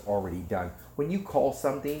it was already done. When you call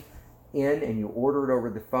something in and you order it over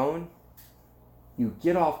the phone, you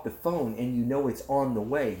get off the phone and you know it's on the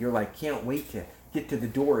way. You're like, can't wait to get to the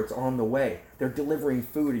door. It's on the way. They're delivering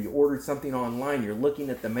food, or you ordered something online. You're looking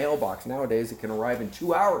at the mailbox. Nowadays, it can arrive in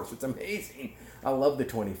 2 hours. It's amazing. I love the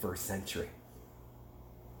 21st century.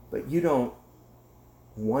 But you don't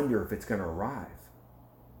wonder if it's going to arrive.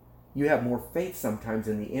 You have more faith sometimes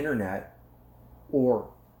in the internet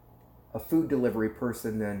or a food delivery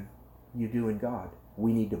person than you do in God.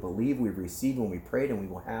 We need to believe we've received when we prayed, and we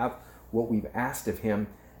will have what we've asked of him.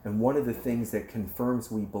 And one of the things that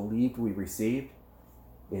confirms we believed we received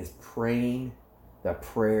is praying the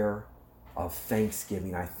prayer of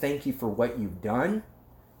thanksgiving. I thank you for what you've done.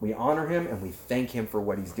 We honor him and we thank him for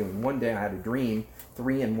what he's doing. One day I had a dream,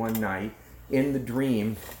 3 in one night. In the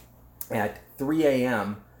dream, at 3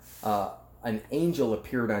 a.m., an angel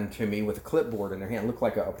appeared unto me with a clipboard in their hand. It looked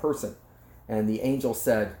like a person. And the angel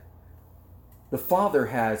said, "The Father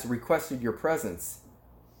has requested your presence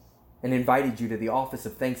and invited you to the office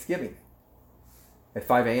of Thanksgiving at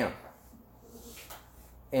 5 a.m.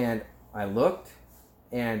 And I looked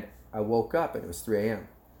and I woke up and it was 3 a.m.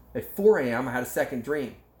 At 4 a.m. I had a second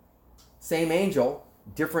dream. Same angel,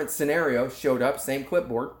 different scenario, showed up, same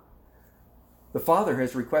clipboard. "The Father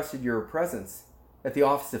has requested your presence at the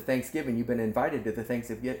office of Thanksgiving. You've been invited to the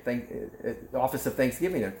office of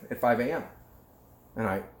Thanksgiving at 5 a.m. And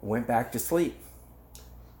I went back to sleep.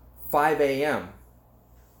 5 a.m.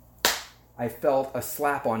 I felt a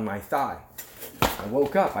slap on my thigh. I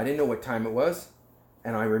woke up. I didn't know what time it was.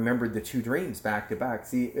 And I remembered the 2 dreams back to back.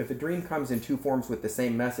 See, if a dream comes in 2 forms with the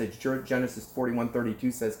same message, Genesis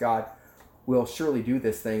 41:32 says God will surely do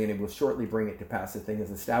this thing and it will shortly bring it to pass. The thing is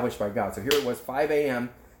established by God. So here it was, 5 a.m.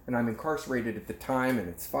 and I'm incarcerated at the time, and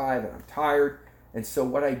it's 5 and I'm tired. And so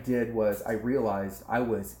what I did was I realized I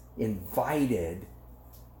was invited,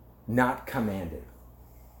 not commanded.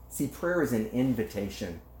 See, prayer is an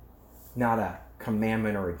invitation, not a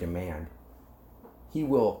commandment or a demand. He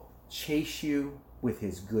will chase you with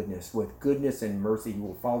his goodness, with goodness and mercy. He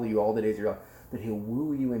will follow you all the days of your life, but he'll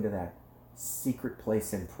woo you into that secret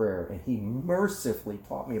place in prayer. And he mercifully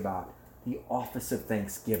taught me about the office of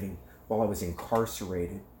Thanksgiving while I was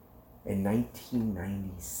incarcerated in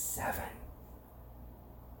 1997.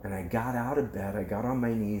 And I got out of bed, I got on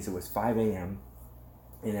my knees, it was 5 a.m.,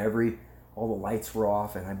 and all the lights were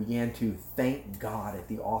off, and I began to thank God at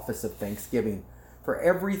the office of Thanksgiving for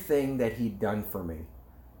everything that he'd done for me.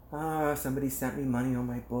 Somebody sent me money on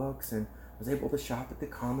my books, and I was able to shop at the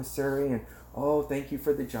commissary, and oh, thank you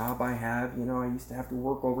for the job I have. You know, I used to have to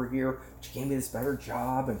work over here, but you gave me this better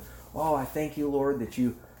job, and oh, I thank you, Lord, that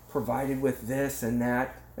you provided with this and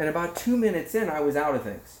that. And about 2 minutes in, I was out of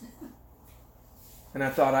things. And I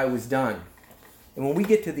thought I was done. And when we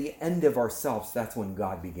get to the end of ourselves, that's when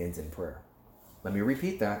God begins in prayer. Let me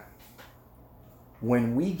repeat that.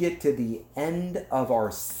 When we get to the end of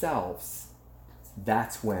ourselves,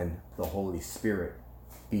 that's when the Holy Spirit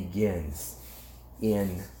begins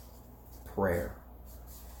in prayer.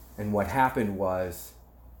 And what happened was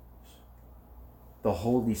the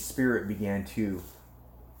Holy Spirit began to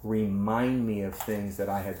remind me of things that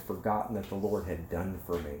I had forgotten that the Lord had done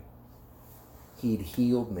for me. He'd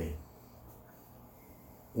healed me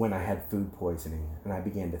when I had food poisoning, and I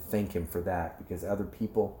began to thank him for that, because other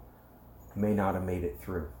people may not have made it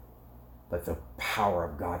through, but the power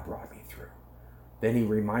of God brought me through. Then he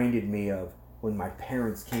reminded me of when my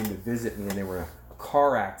parents came to visit me and they were in a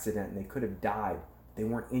car accident and they could have died. They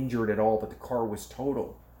weren't injured at all, but the car was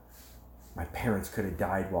totaled. My parents could have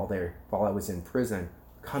died while I was in prison,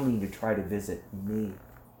 coming to try to visit me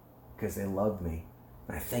because they loved me.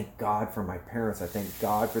 And I thank God for my parents. I thank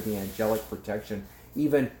God for the angelic protection.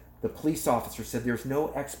 Even the police officer said there's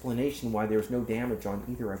no explanation why there's no damage on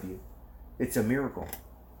either of you. It's a miracle.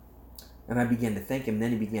 And I began to thank him.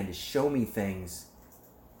 Then he began to show me things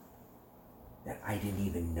that I didn't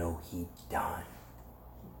even know he'd done.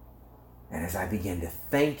 And as I began to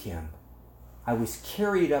thank him, I was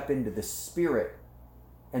carried up into the Spirit.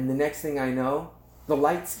 And the next thing I know, the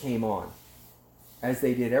lights came on, as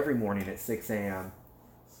they did every morning at 6 a.m.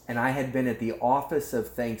 And I had been at the office of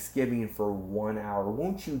Thanksgiving for 1 hour.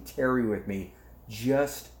 Won't you tarry with me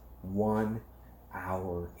just 1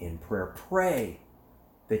 hour in prayer? Pray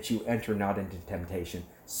that you enter not into temptation.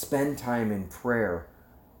 Spend time in prayer,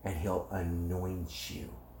 and he'll anoint you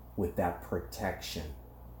with that protection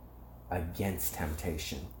against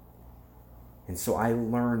temptation. And so I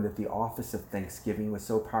learned that the office of Thanksgiving was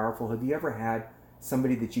so powerful. Have you ever had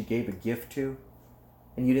somebody that you gave a gift to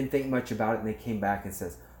and you didn't think much about it, and they came back and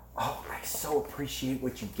says, oh, I so appreciate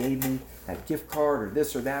what you gave me, that gift card or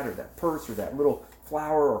this or that purse or that little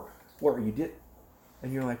flower or what you did.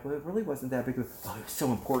 And you're like, well, it really wasn't that big. Oh, it was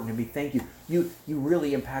so important to me. Thank you. You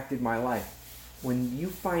really impacted my life. When you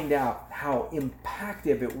find out how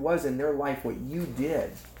impactful it was in their life, what you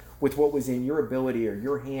did with what was in your ability or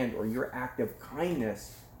your hand or your act of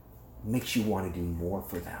kindness, makes you want to do more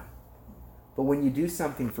for them. But when you do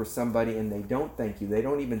something for somebody and they don't thank you, they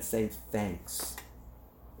don't even say thanks,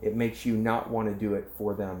 it makes you not want to do it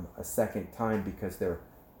for them a second time because they're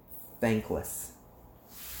thankless.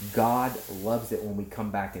 God loves it when we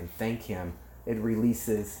come back and thank him. It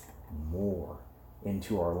releases more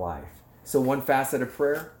into our life. So one facet of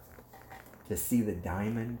prayer, to see the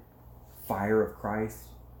diamond fire of Christ,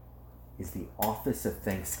 is the office of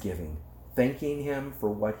thanksgiving. Thanking him for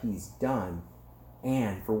what he's done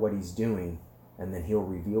and for what he's doing. And then he'll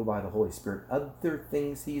reveal by the Holy Spirit other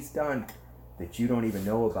things he's done that you don't even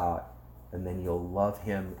know about. And then you'll love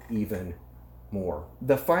him even more.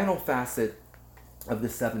 The final facet of the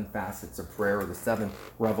 7 facets of prayer, or the 7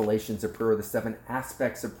 revelations of prayer, or the 7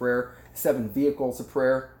 aspects of prayer, 7 vehicles of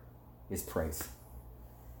prayer, is praise.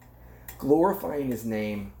 Glorifying his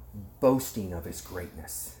name, boasting of his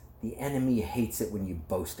greatness. The enemy hates it when you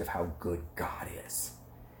boast of how good God is.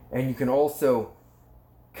 And you can also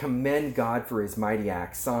commend God for his mighty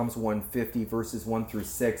acts. Psalms 150, verses 1 through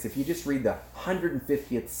 6. If you just read the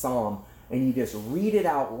 150th Psalm and you just read it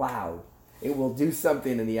out loud, it will do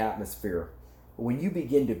something in the atmosphere. When you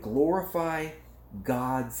begin to glorify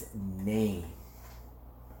God's name,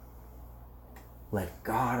 let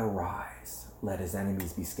God arise, let his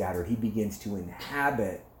enemies be scattered. He begins to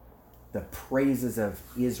inhabit the praises of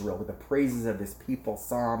Israel, the praises of his people.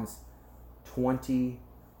 Psalms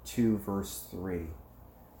 22, verse 3.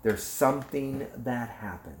 There's something that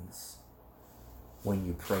happens when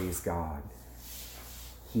you praise God.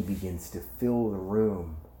 He begins to fill the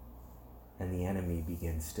room, and the enemy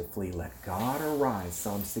begins to flee. Let God arise.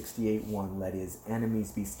 Psalm 68:1. Let his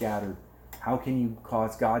enemies be scattered. How can you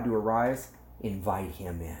cause God to arise? Invite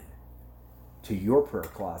him in to your prayer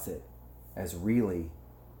closet, as really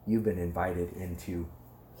you've been invited into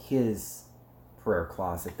his prayer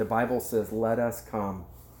closet. The Bible says, let us come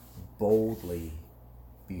boldly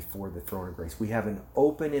before the throne of grace. We have an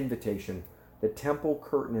open invitation. The temple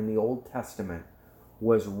curtain in the Old Testament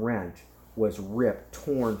was rent, was ripped,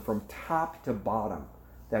 torn from top to bottom.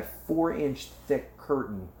 that 4-inch thick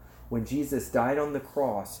curtain. When Jesus died on the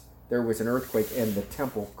cross, there was an earthquake and the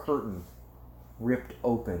temple curtain ripped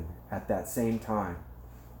open at that same time.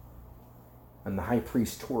 And the high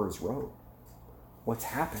priest tore his robe. What's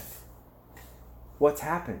happened? What's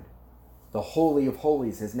happened? The Holy of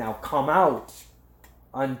Holies has now come out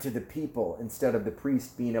unto the people, instead of the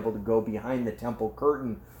priest being able to go behind the temple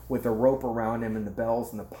curtain with a rope around him and the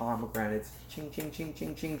bells and the pomegranates. Ching, ching, ching,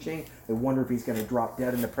 ching, ching, ching. They wonder if he's going to drop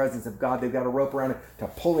dead in the presence of God. They've got a rope around him to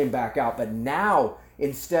pull him back out. But now,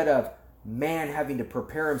 instead of man having to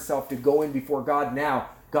prepare himself to go in before God, now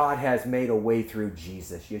God has made a way through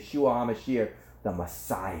Jesus, Yeshua HaMashiach, the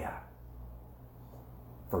Messiah,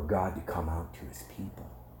 for God to come out to his people.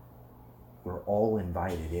 We're all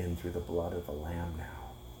invited in through the blood of the Lamb now.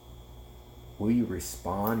 Will you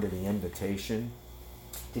respond to the invitation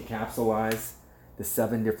to capsulize the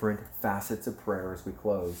 7 different facets of prayer as we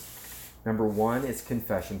close? Number 1 is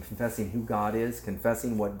confession, confessing who God is,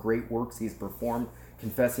 confessing what great works he's performed,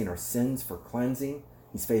 confessing our sins for cleansing.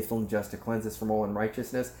 He's faithful and just to cleanse us from all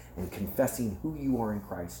unrighteousness, and confessing who you are in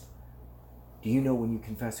Christ. Do you know when you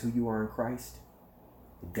confess who you are in Christ?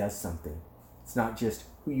 It does something. It's not just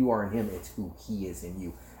who you are in him, it's who he is in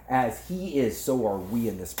you. As he is, so are we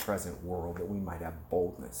in this present world, that we might have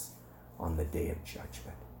boldness on the day of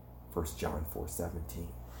judgment. 1 John 4:17.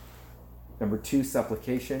 Number 2,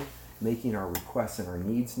 supplication, making our requests and our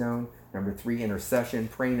needs known. Number 3, intercession,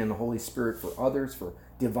 praying in the Holy Spirit for others, for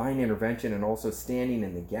divine intervention, and also standing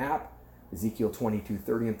in the gap. Ezekiel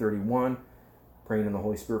 22:30 and 31. Praying in the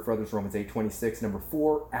Holy Spirit for others, Romans 8:26. Number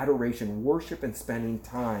 4, adoration, worship and spending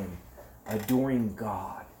time adoring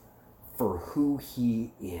God for who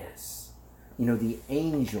he is. You know, the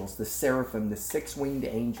angels, the seraphim, the 6-winged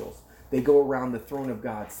angels, they go around the throne of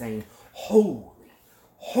God saying, holy,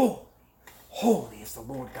 holy, holy is the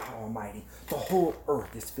Lord God Almighty. The whole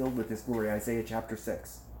earth is filled with his glory. Isaiah chapter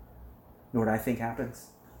 6. You know what I think happens?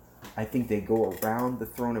 I think they go around the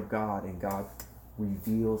throne of God and God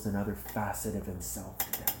reveals another facet of himself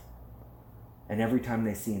to them. And every time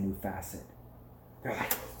they see a new facet, they're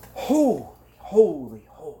like, holy, holy,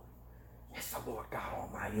 holy is the Lord God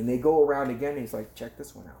Almighty. And they go around again and he's like, check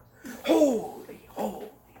this one out. Holy,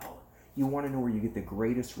 holy, holy. You want to know where you get the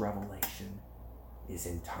greatest revelation is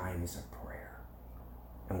in times of prayer.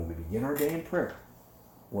 And when we begin our day in prayer,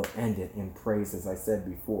 we'll end it in praise, as I said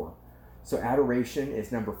before. So adoration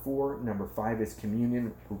is number 4. Number 5 is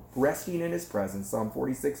communion, resting in his presence. Psalm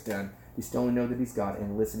 46:10. You still know that he's God,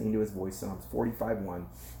 and listening to his voice. Psalms 45:1.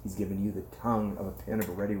 He's given you the tongue of a pen of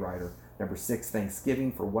a ready writer. Number 6,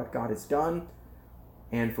 thanksgiving for what God has done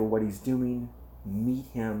and for what he's doing. Meet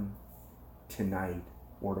him tonight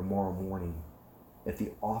or tomorrow morning at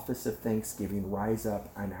the office of thanksgiving. Rise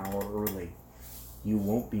up an hour early. You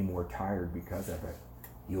won't be more tired because of it.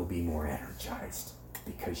 You'll be more energized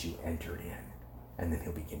because you entered in. And then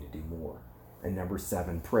he'll begin to do more. And number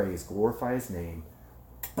 7, praise, glorify his name,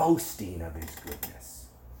 boasting of his goodness.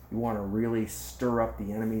 You want to really stir up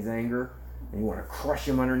the enemy's anger and you want to crush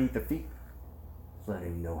him underneath the feet? Let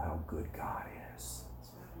him know how good God is.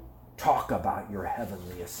 Talk about your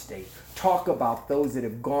heavenly estate. Talk about those that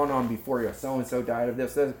have gone on before you. So-and-so died of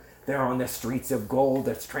this. They're on the streets of gold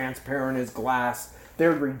that's transparent as glass.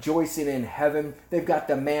 They're rejoicing in heaven. They've got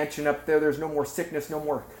the mansion up there. There's no more sickness, no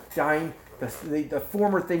more dying. The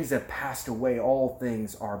former things have passed away. All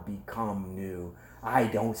things are become new. I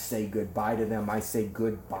don't say goodbye to them. I say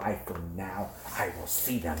goodbye for now. I will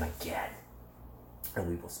see them again. And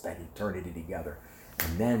we will spend eternity together.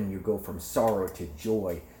 And then you go from sorrow to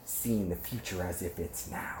joy, seeing the future as if it's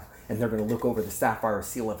now. And they're going to look over the sapphire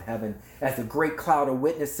seal of heaven as a great cloud of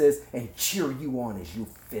witnesses and cheer you on as you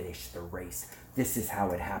finish the race. This is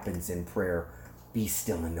how it happens in prayer. Be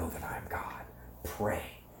still and know that I am God.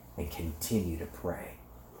 Pray and continue to pray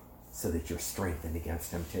so that you're strengthened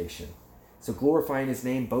against temptation. So glorifying his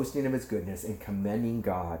name, boasting of his goodness, and commending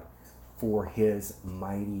God for his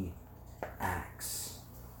mighty acts.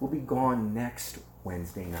 We'll be gone next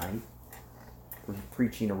Wednesday night. We're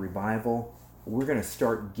preaching a revival. We're going to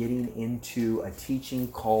start getting into a teaching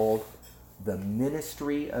called the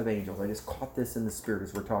Ministry of Angels. I just caught this in the spirit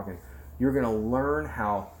as we're talking. You're going to learn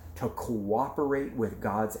how to cooperate with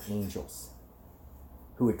God's angels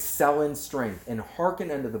who excel in strength and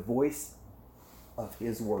hearken unto the voice of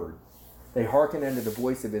his word. They hearken unto the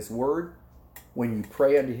voice of his word. When you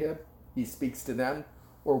pray unto him, he speaks to them.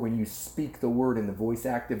 Or when you speak the word in the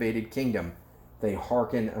voice-activated kingdom, they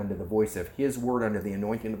hearken unto the voice of his word, under the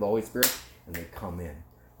anointing of the Holy Spirit, and they come in.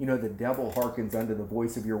 You know, the devil hearkens unto the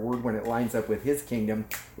voice of your word when it lines up with his kingdom.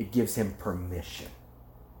 It gives him permission.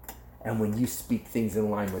 And when you speak things in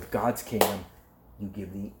line with God's kingdom, you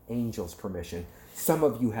give the angels permission. Some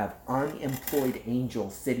of you have unemployed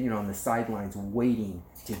angels sitting on the sidelines waiting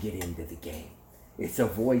to get into the game. It's a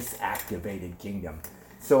voice-activated kingdom.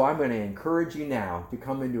 So I'm going to encourage you now to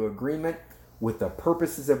come into agreement with the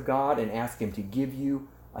purposes of God and ask Him to give you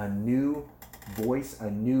a new voice,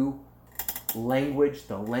 a new language,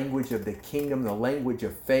 the language of the kingdom, the language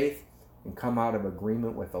of faith, and come out of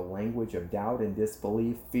agreement with the language of doubt and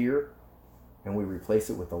disbelief, fear, and we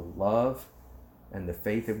replace it with the love and the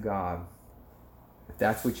faith of God. If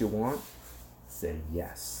that's what you want, say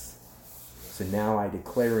yes. So now I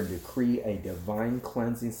declare and decree a divine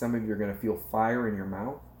cleansing. Some of you are going to feel fire in your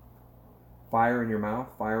mouth. Fire in your mouth.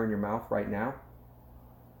 Fire in your mouth right now.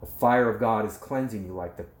 The fire of God is cleansing you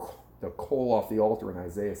like the coal off the altar in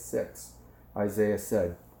Isaiah 6. Isaiah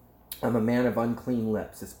said, I'm a man of unclean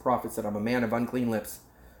lips. This prophet said, I'm a man of unclean lips,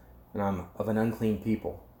 and I'm of an unclean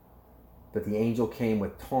people. But the angel came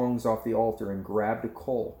with tongs off the altar and grabbed a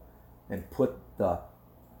coal and put the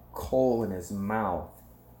coal in his mouth.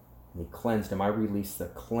 And he cleansed him. I released the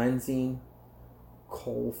cleansing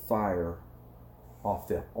coal fire off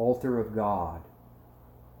the altar of God.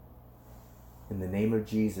 In the name of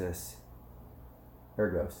Jesus. There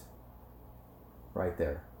it goes. Right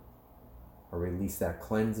there. I release that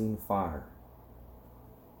cleansing fire.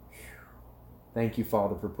 Thank you,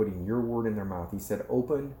 Father, for putting your word in their mouth. He said,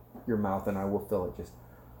 open your mouth and I will fill it. Just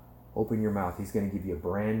open your mouth. He's going to give you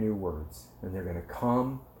brand new words. And they're going to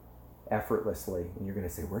come effortlessly. And you're going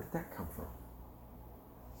to say, where did that come from?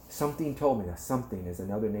 Something told me that. Something is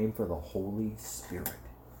another name for the Holy Spirit.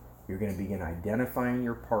 You're going to begin identifying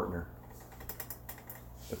your partner,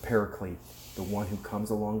 the Paraclete, the one who comes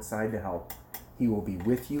alongside to help. He will be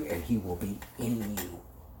with you and He will be in you.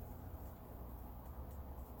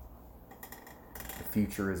 The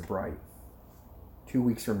future is bright. 2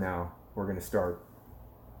 weeks from now, we're going to start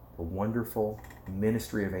the wonderful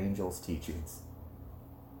Ministry of Angels teachings.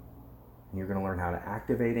 And you're going to learn how to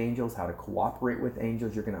activate angels, how to cooperate with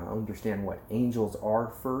angels. You're going to understand what angels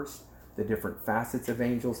are first, the different facets of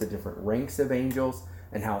angels, the different ranks of angels,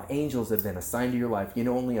 and how angels have been assigned to your life. You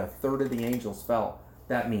know, only a third of the angels fell.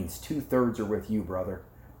 That means 2/3 are with you, brother.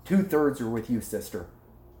 2/3 are with you, sister.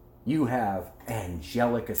 You have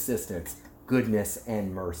angelic assistance. Goodness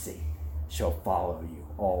and mercy shall follow you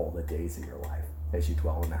all the days of your life as you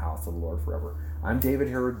dwell in the house of the Lord forever. I'm David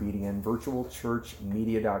Herod-Bedian,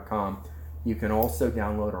 virtualchurchmedia.com. You can also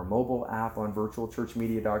download our mobile app on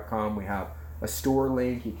virtualchurchmedia.com. We have a store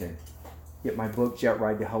link. You can get my book, Jet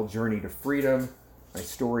Ride to Hell, Journey to Freedom, my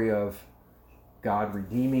story of God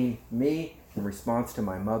redeeming me in response to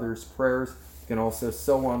my mother's prayers. You can also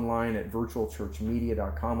sow online at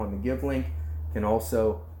virtualchurchmedia.com on the give link. You can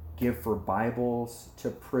also give for Bibles to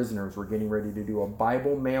prisoners. We're getting ready to do a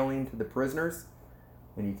Bible mailing to the prisoners,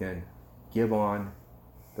 and you can give on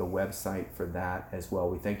the website for that as well.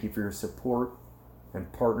 We thank you for your support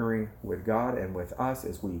and partnering with God and with us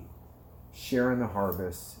as we share in the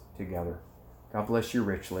harvest together. God bless you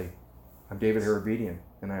richly. I'm David Herod-Bedian,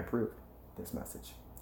 and I approve this message.